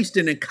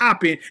 pasting, and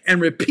copying and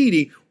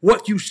repeating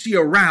what you see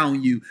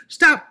around you.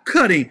 Stop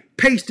cutting,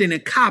 pasting,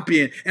 and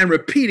copying and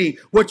repeating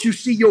what you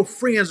see your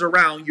friends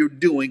around you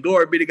doing.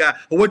 Glory be to God.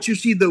 Or what you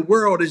see the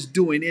world is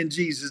doing in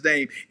Jesus'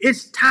 name.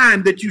 It's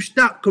time that you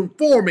stop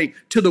conforming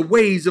to the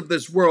ways of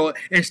this world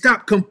and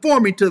stop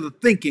conforming to the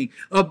thinking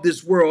of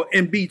this world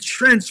and be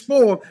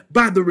transformed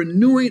by the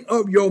renewing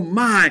of your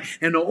mind.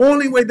 And the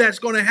only way that's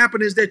going to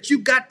happen is that you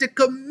got to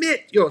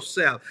commit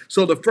yourself.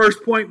 So the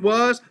first point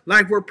was,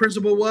 life work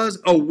principle was,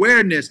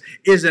 awareness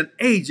is an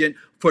agent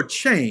for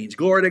change.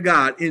 Glory to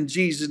God in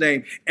Jesus'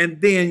 name.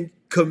 And then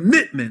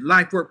commitment,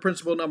 life work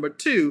principle number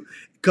 2,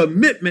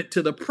 commitment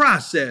to the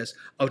process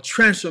of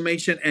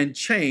transformation and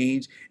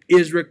change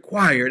is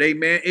required.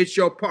 Amen. It's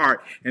your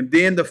part. And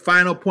then the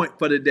final point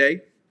for the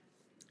day,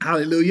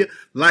 hallelujah,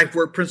 life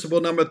work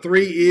principle number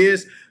 3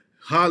 is,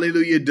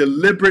 hallelujah,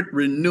 deliberate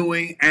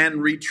renewing and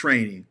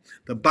retraining.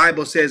 The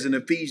Bible says in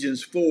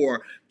Ephesians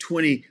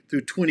 4:20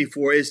 through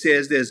 24, it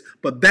says this,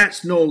 but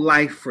that's no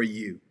life for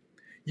you.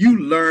 You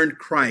learned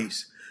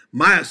Christ.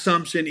 My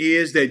assumption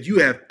is that you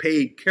have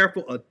paid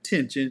careful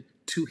attention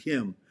to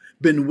him,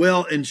 been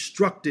well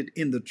instructed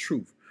in the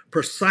truth,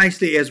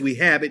 precisely as we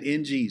have it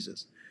in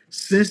Jesus.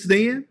 Since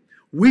then,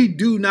 we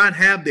do not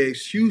have the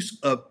excuse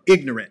of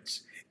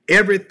ignorance.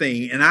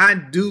 Everything, and I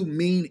do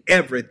mean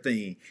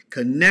everything,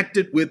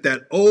 connected with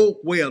that old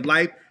way of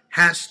life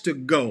has to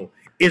go.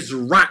 It's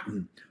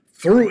rotten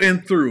through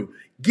and through.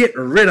 Get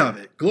rid of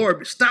it.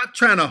 Glory. Stop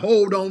trying to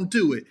hold on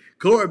to it.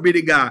 Glory be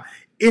to God.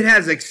 It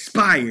has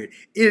expired.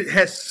 It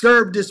has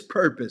served its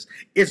purpose.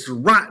 It's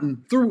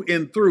rotten through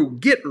and through.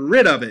 Get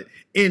rid of it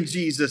in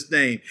Jesus'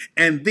 name.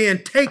 And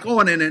then take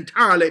on an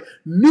entirely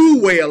new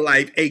way of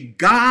life, a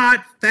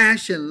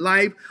God-fashioned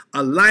life,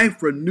 a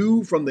life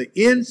renewed from the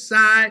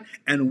inside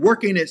and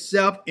working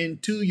itself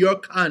into your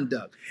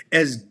conduct.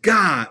 As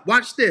God,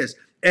 watch this,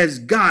 as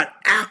God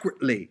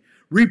accurately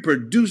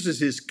reproduces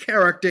his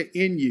character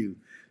in you.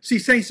 See,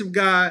 saints of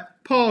God,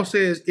 Paul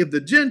says if the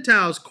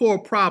Gentiles' core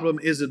problem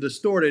is a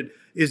distorted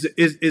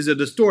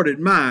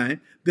mind,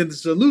 then the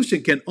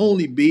solution can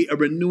only be a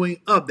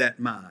renewing of that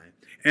mind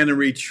and a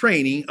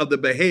retraining of the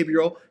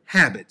behavioral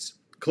habits.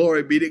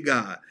 Glory be to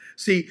God.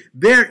 See,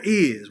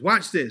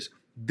 watch this.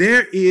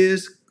 There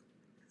is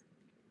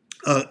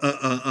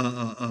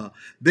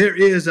there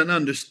is an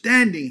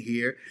understanding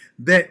here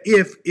that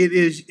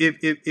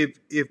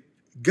if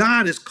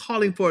God is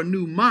calling for a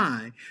new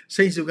mind,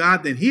 saints of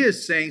God, then he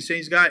is saying,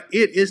 saints of God,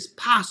 it is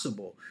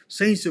possible,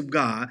 saints of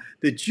God,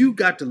 that you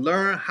got to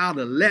learn how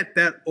to let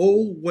that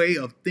old way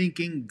of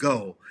thinking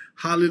go.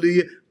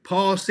 Hallelujah.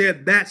 Paul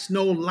said that's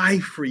no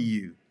life for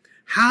you.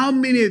 How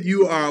many of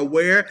you are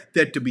aware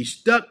that to be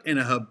stuck in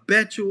a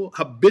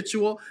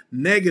habitual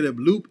negative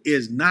loop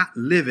is not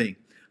living?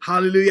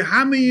 Hallelujah.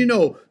 How many of you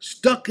know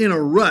stuck in a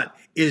rut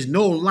is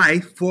no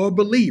life for a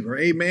believer?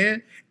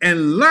 Amen.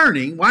 And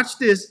learning, watch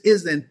this,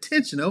 is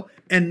intentional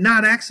and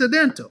not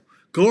accidental.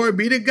 Glory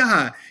be to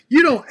God.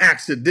 You don't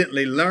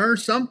accidentally learn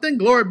something.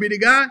 Glory be to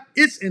God.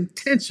 It's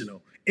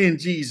intentional in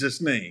Jesus'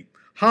 name.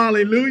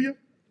 Hallelujah.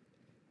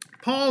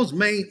 Paul's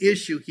main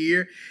issue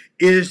here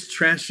is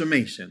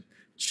transformation,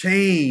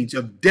 change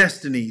of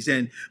destinies,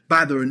 and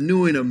by the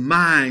renewing of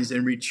minds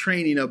and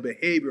retraining of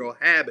behavioral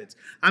habits.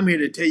 I'm here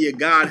to tell you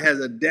God has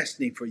a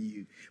destiny for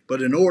you.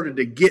 But in order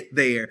to get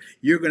there,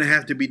 you're going to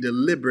have to be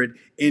deliberate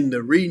in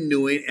the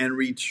renewing and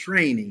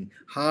retraining.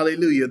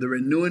 Hallelujah. The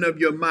renewing of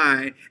your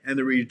mind and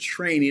the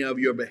retraining of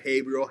your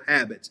behavioral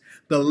habits.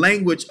 The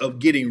language of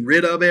getting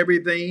rid of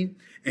everything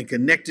and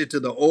connected to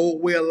the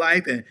old way of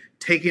life and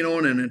taking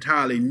on an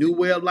entirely new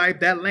way of life.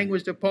 That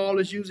language that Paul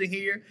is using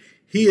here,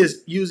 he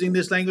is using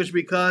this language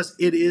because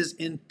it is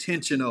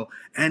intentional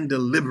and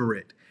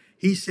deliberate.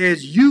 He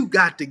says you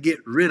got to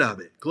get rid of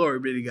it. Glory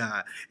be to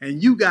God.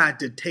 And you got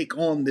to take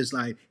on this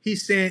life.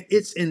 He's saying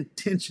it's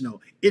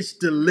intentional. It's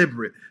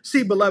deliberate.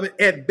 See, beloved,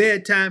 at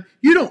bedtime,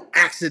 you don't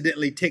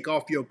accidentally take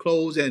off your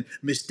clothes and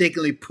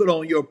mistakenly put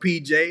on your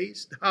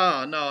PJs.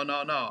 Oh,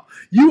 no.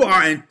 You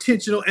are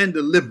intentional and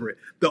deliberate.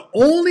 The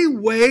only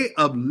way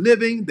of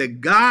living that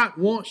God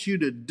wants you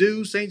to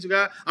do, saints of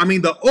God,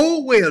 the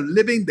old way of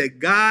living that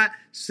God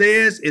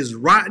says is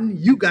rotten,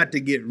 you got to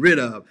get rid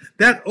of.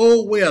 That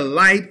old way of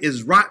life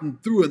is rotten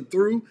through and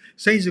through,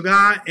 saints of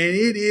God, and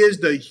it is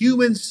the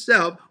human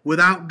self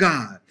without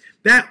God.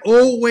 That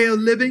old way of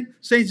living,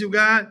 saints of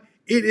God,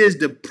 it is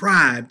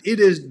deprived,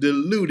 it is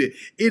deluded,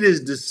 it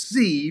is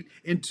deceived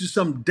into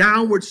some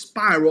downward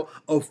spiral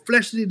of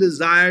fleshly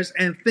desires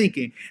and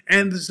thinking.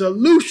 And the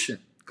solution,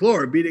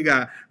 glory be to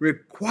God,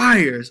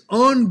 requires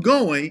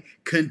ongoing,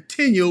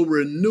 continual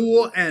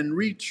renewal and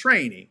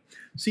retraining.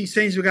 See,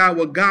 saints of God,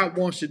 what God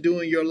wants to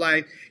do in your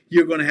life,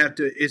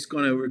 it's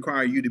going to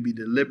require you to be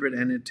deliberate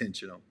and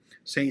intentional.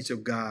 Saints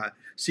of God.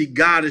 See,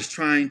 God is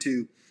trying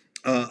to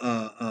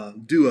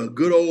do a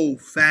good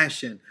old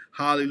fashioned,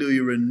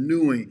 hallelujah,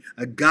 renewing,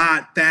 a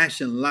God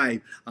fashioned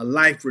life, a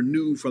life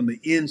renewed from the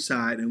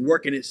inside and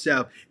working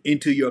itself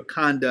into your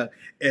conduct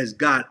as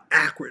God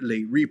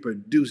accurately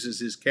reproduces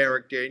his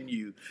character in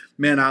you.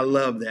 Man, I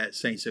love that,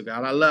 saints of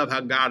God. I love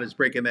how God is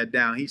breaking that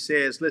down. He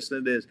says,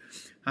 listen to this.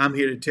 I'm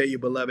here to tell you,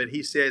 beloved,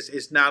 he says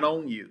it's not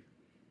on you,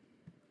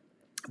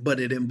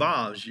 but it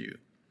involves you.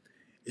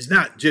 It's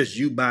not just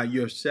you by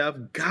yourself.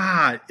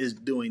 God is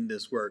doing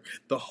this work.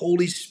 The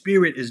Holy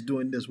Spirit is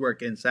doing this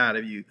work inside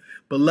of you.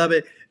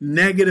 Beloved,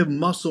 negative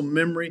muscle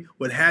memory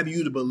would have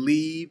you to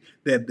believe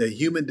that the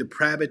human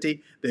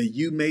depravity that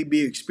you may be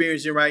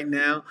experiencing right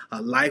now,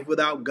 a life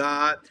without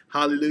God,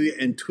 hallelujah,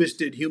 and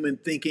twisted human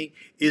thinking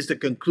is the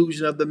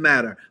conclusion of the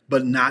matter,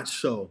 but not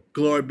so.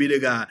 Glory be to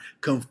God.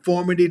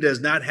 Conformity does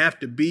not have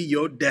to be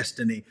your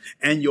destiny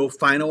and your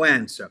final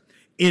answer.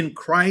 In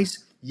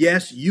Christ,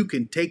 yes, you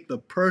can take the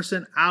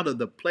person out of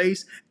the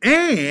place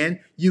and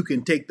you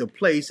can take the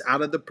place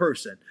out of the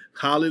person.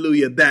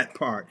 Hallelujah, that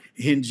part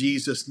in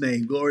Jesus'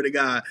 name. Glory to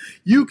God.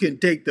 You can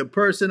take the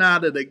person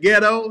out of the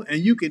ghetto and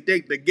you can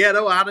take the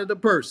ghetto out of the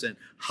person.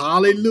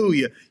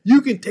 Hallelujah.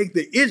 You can take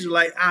the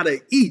Israelite out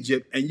of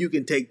Egypt and you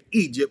can take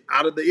Egypt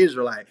out of the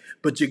Israelite.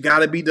 But you got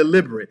to be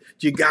deliberate.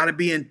 You got to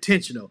be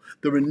intentional.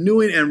 The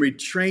renewing and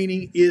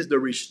retraining is the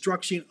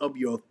restructuring of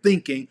your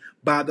thinking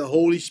by the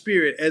Holy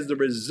Spirit as the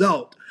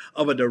result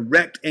of a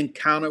direct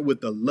encounter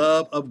with the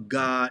love of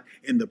God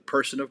in the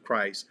person of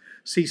Christ.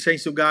 See,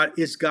 saints of God,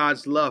 it's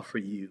God's love for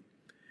you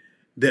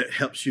that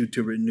helps you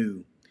to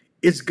renew.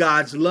 It's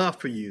God's love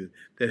for you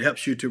that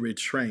helps you to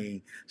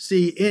retrain.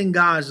 See, in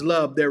God's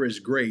love, there is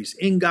grace.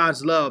 In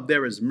God's love,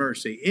 there is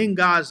mercy. In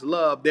God's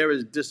love, there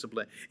is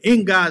discipline.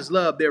 In God's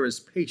love, there is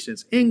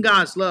patience. In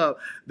God's love,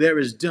 there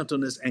is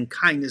gentleness and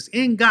kindness.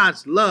 In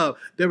God's love,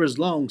 there is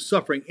long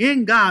suffering.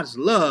 In God's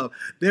love,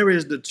 there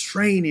is the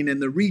training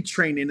and the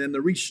retraining and the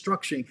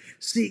restructuring.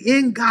 See,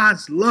 in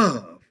God's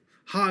love,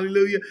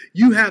 hallelujah,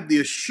 you have the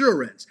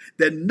assurance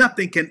that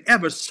nothing can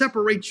ever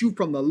separate you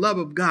from the love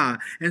of God.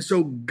 And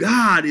so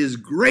God is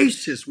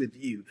gracious with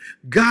you.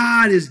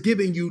 God is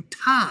giving you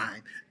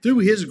time through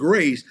his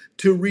grace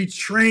to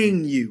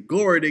retrain you.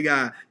 Glory to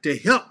God. To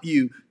help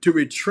you to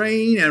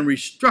retrain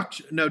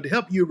and to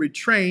help you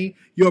retrain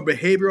your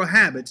behavioral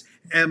habits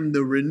and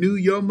to renew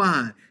your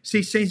mind.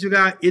 See, saints of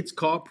God, it's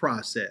called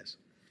process.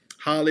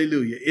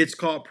 Hallelujah. It's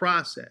called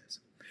process.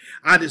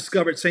 I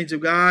discovered, saints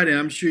of God, and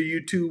I'm sure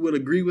you too will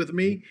agree with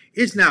me,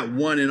 it's not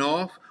one and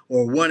off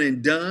or one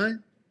and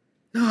done.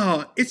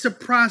 No, it's a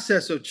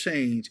process of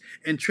change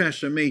and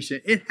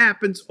transformation. It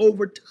happens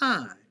over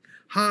time.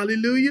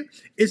 Hallelujah.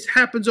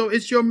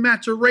 It's your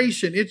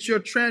maturation, it's your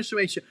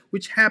transformation,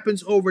 which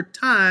happens over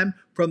time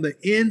from the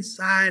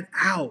inside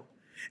out.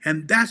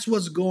 And that's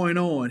what's going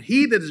on.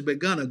 He that has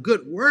begun a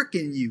good work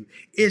in you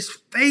is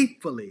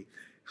faithfully,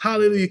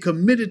 hallelujah,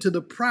 committed to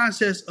the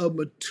process of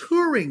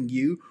maturing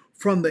you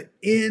from the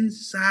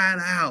inside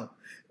out.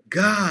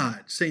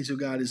 God, saints of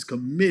God, is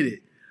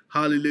committed,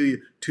 hallelujah,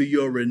 to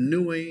your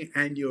renewing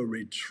and your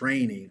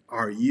retraining.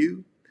 Are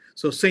you?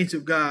 So, saints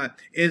of God,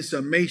 in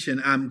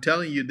summation, I'm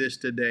telling you this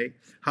today.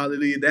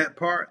 Hallelujah. That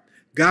part,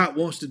 God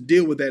wants to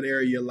deal with that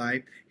area of your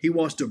life. He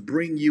wants to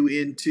bring you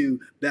into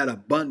that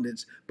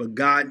abundance, but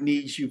God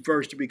needs you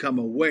first to become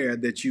aware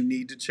that you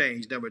need to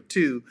change. Number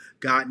two,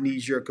 God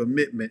needs your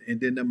commitment.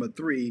 And then number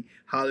three,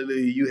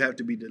 hallelujah, you have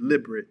to be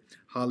deliberate,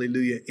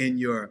 hallelujah, in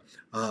your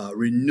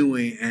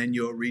renewing and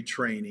your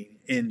retraining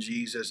in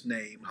Jesus'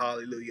 name.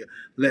 Hallelujah.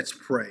 Let's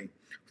pray.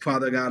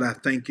 Father God, I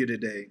thank you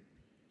today.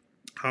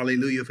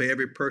 Hallelujah for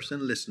every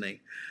person listening.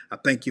 I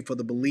thank you for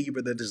the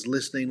believer that is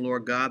listening,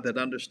 Lord God, that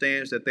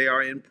understands that they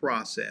are in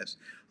process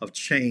of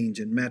change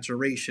and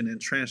maturation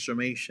and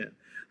transformation.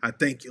 I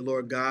thank you,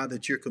 Lord God,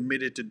 that you're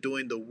committed to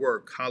doing the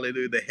work.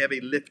 Hallelujah. The heavy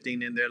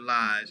lifting in their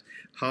lives.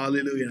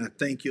 Hallelujah. And I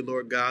thank you,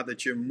 Lord God,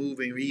 that you're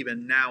moving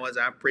even now as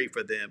I pray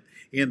for them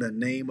in the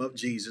name of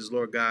Jesus,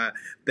 Lord God.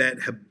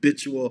 That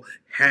habitual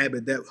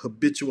habit, that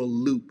habitual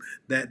loop,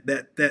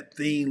 that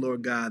thing,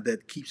 Lord God,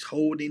 that keeps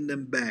holding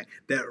them back,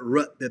 that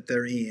rut that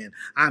they're in.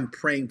 I'm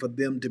praying for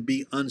them to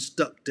be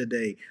unstuck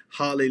today.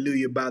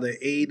 Hallelujah. By the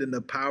aid and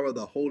the power of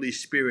the Holy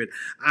Spirit.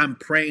 I'm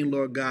praying,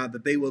 Lord God,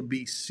 that they will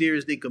be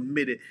seriously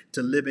committed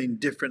to living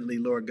differently,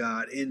 Lord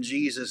God, in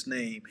Jesus'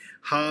 name.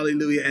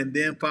 Hallelujah. And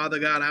then, Father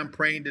God, I'm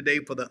praying today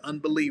for the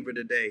unbeliever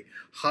today.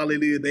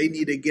 Hallelujah. They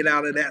need to get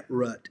out of that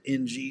rut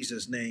in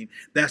Jesus' name.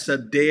 That's a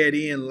dead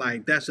end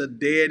life. That's a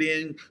dead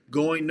end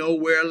going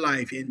nowhere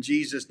life in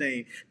Jesus'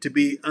 name. To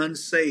be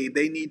unsaved,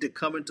 they need to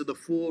come into the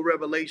full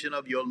revelation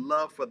of your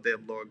love for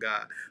them, Lord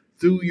God,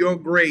 through your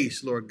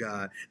grace, Lord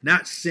God,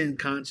 not sin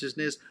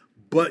consciousness,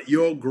 but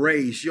your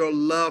grace, your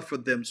love for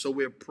them. So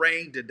we're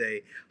praying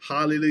today,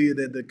 hallelujah,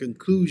 that the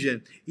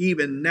conclusion,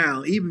 even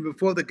now, even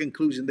before the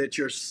conclusion, that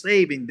you're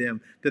saving them,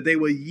 that they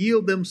will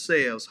yield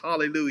themselves,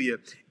 hallelujah,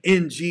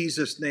 in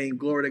Jesus' name,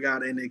 glory to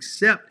God, and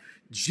accept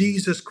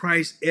Jesus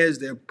Christ as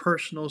their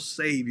personal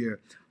Savior.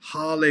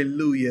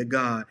 Hallelujah,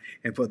 God.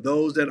 And for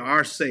those that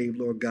are saved,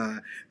 Lord God,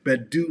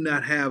 but do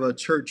not have a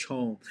church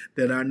home,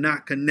 that are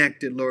not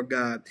connected, Lord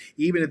God,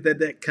 even if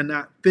that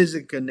cannot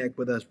physically connect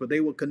with us, but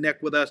they will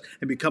connect with us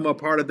and become a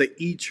part of the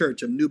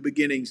e-church of New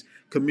Beginnings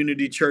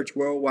Community Church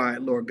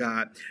Worldwide, Lord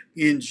God.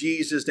 In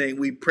Jesus' name,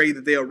 we pray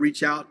that they'll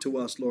reach out to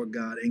us, Lord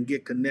God, and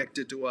get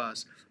connected to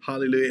us.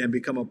 Hallelujah. And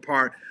become a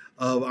part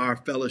of our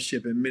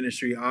fellowship and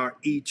ministry, our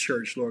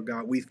e-church, Lord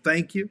God. We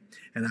thank you.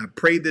 And I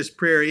pray this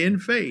prayer in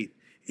faith.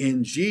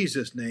 In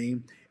Jesus'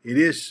 name, it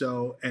is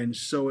so, and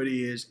so it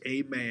is.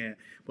 Amen.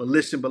 But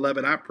listen,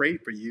 beloved, I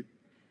prayed for you.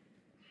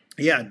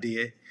 Yeah, I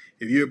did.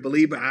 If you're a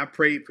believer, I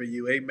prayed for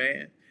you.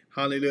 Amen.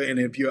 Hallelujah. And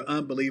if you're an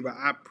unbeliever,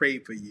 I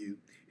prayed for you.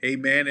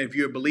 Amen. If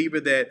you're a believer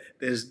that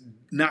is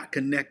not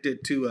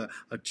connected to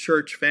a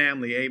church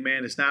family,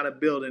 amen, it's not a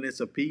building,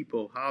 it's a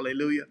people,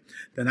 hallelujah,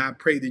 then I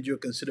pray that you'll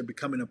consider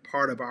becoming a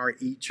part of our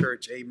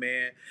e-church,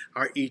 amen,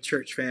 our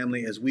e-church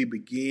family as we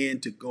begin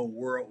to go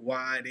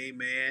worldwide,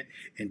 amen,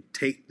 and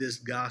take this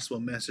gospel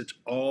message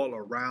all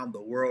around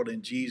the world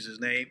in Jesus'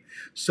 name.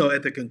 So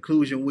at the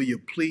conclusion, will you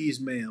please,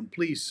 ma'am,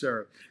 please,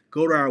 sir,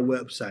 go to our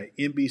website,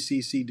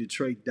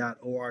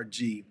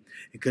 nbccdetroit.org,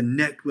 and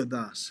connect with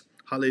us.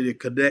 Hallelujah.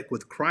 Connect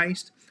with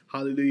Christ.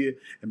 Hallelujah.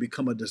 And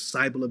become a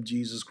disciple of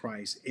Jesus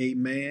Christ.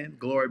 Amen.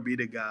 Glory be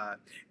to God.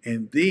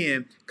 And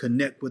then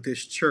connect with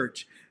His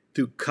church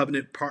through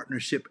covenant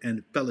partnership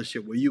and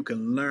fellowship where you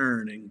can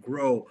learn and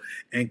grow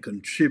and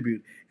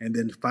contribute. And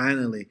then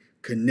finally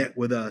connect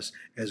with us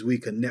as we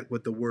connect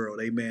with the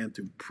world. Amen.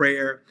 Through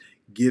prayer,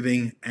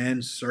 giving,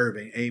 and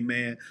serving.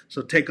 Amen.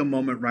 So take a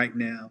moment right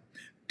now.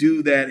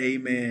 Do that.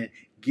 Amen.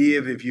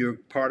 Give if you're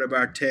part of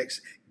our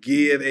text.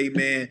 Give,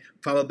 amen.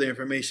 Follow the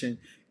information.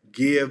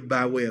 Give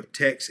by way of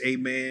text,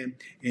 amen.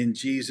 In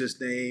Jesus'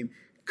 name,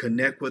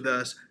 connect with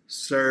us,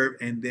 serve,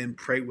 and then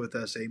pray with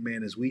us,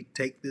 amen, as we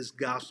take this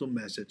gospel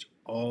message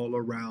all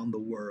around the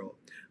world.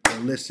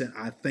 Well, listen,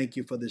 I thank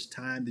you for this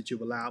time that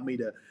you've allowed me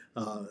to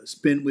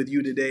spend with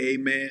you today,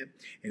 amen.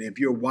 And if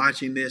you're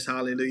watching this,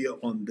 hallelujah,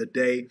 on the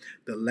day,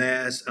 the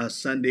last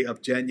Sunday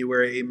of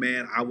January,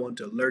 amen, I want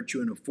to alert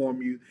you and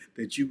inform you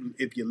that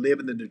if you live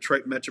in the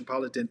Detroit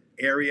metropolitan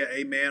area,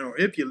 amen, or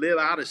if you live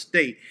out of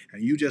state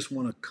and you just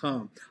want to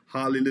come,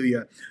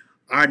 hallelujah,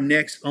 Our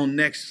next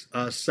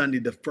Sunday,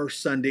 the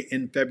first Sunday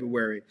in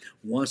February,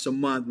 once a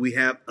month, we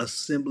have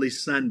Assembly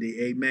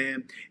Sunday,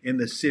 amen, in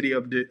the city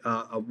of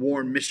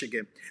Warren,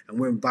 Michigan. And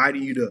we're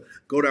inviting you to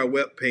go to our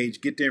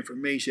webpage, get the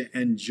information,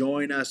 and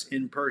join us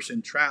in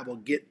person. Travel,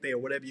 get there,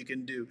 whatever you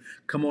can do.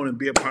 Come on and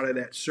be a part of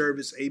that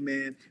service,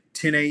 amen.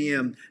 10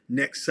 a.m.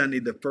 next Sunday,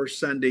 the first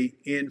Sunday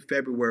in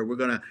February. We're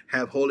going to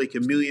have Holy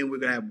Communion. We're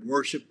going to have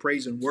worship,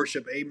 praise, and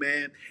worship,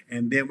 amen.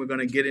 And then we're going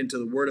to get into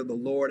the word of the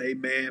Lord,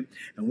 amen.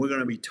 And we're going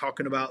to be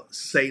talking about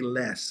say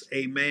less,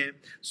 amen.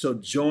 So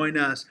join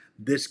us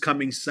this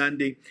coming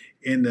Sunday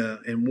in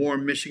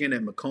Warren, Michigan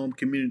at Macomb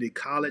Community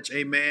College,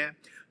 amen,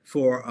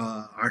 for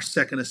our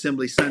second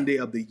Assembly Sunday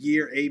of the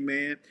year,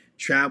 amen.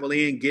 Travel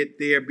in, get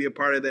there, be a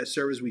part of that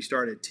service. We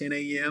start at 10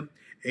 a.m.,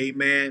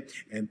 amen.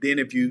 And then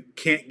if you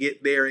can't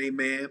get there,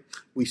 amen,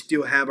 we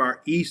still have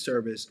our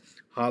e-service.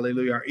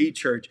 Hallelujah. Our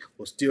e-church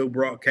will still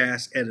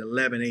broadcast at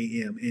 11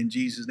 a.m. in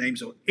Jesus' name.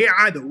 So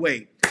either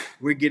way,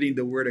 we're getting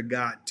the word of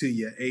God to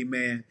you.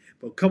 Amen.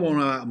 But come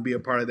on out and be a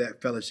part of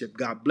that fellowship.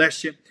 God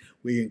bless you.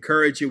 We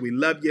encourage you. We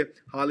love you.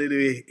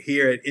 Hallelujah.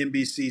 Here at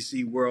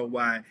NBCC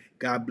Worldwide.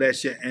 God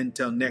bless you.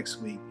 Until next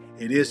week,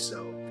 it is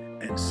so,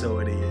 and so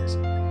it is.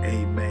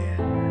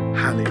 Amen.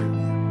 Hallelujah.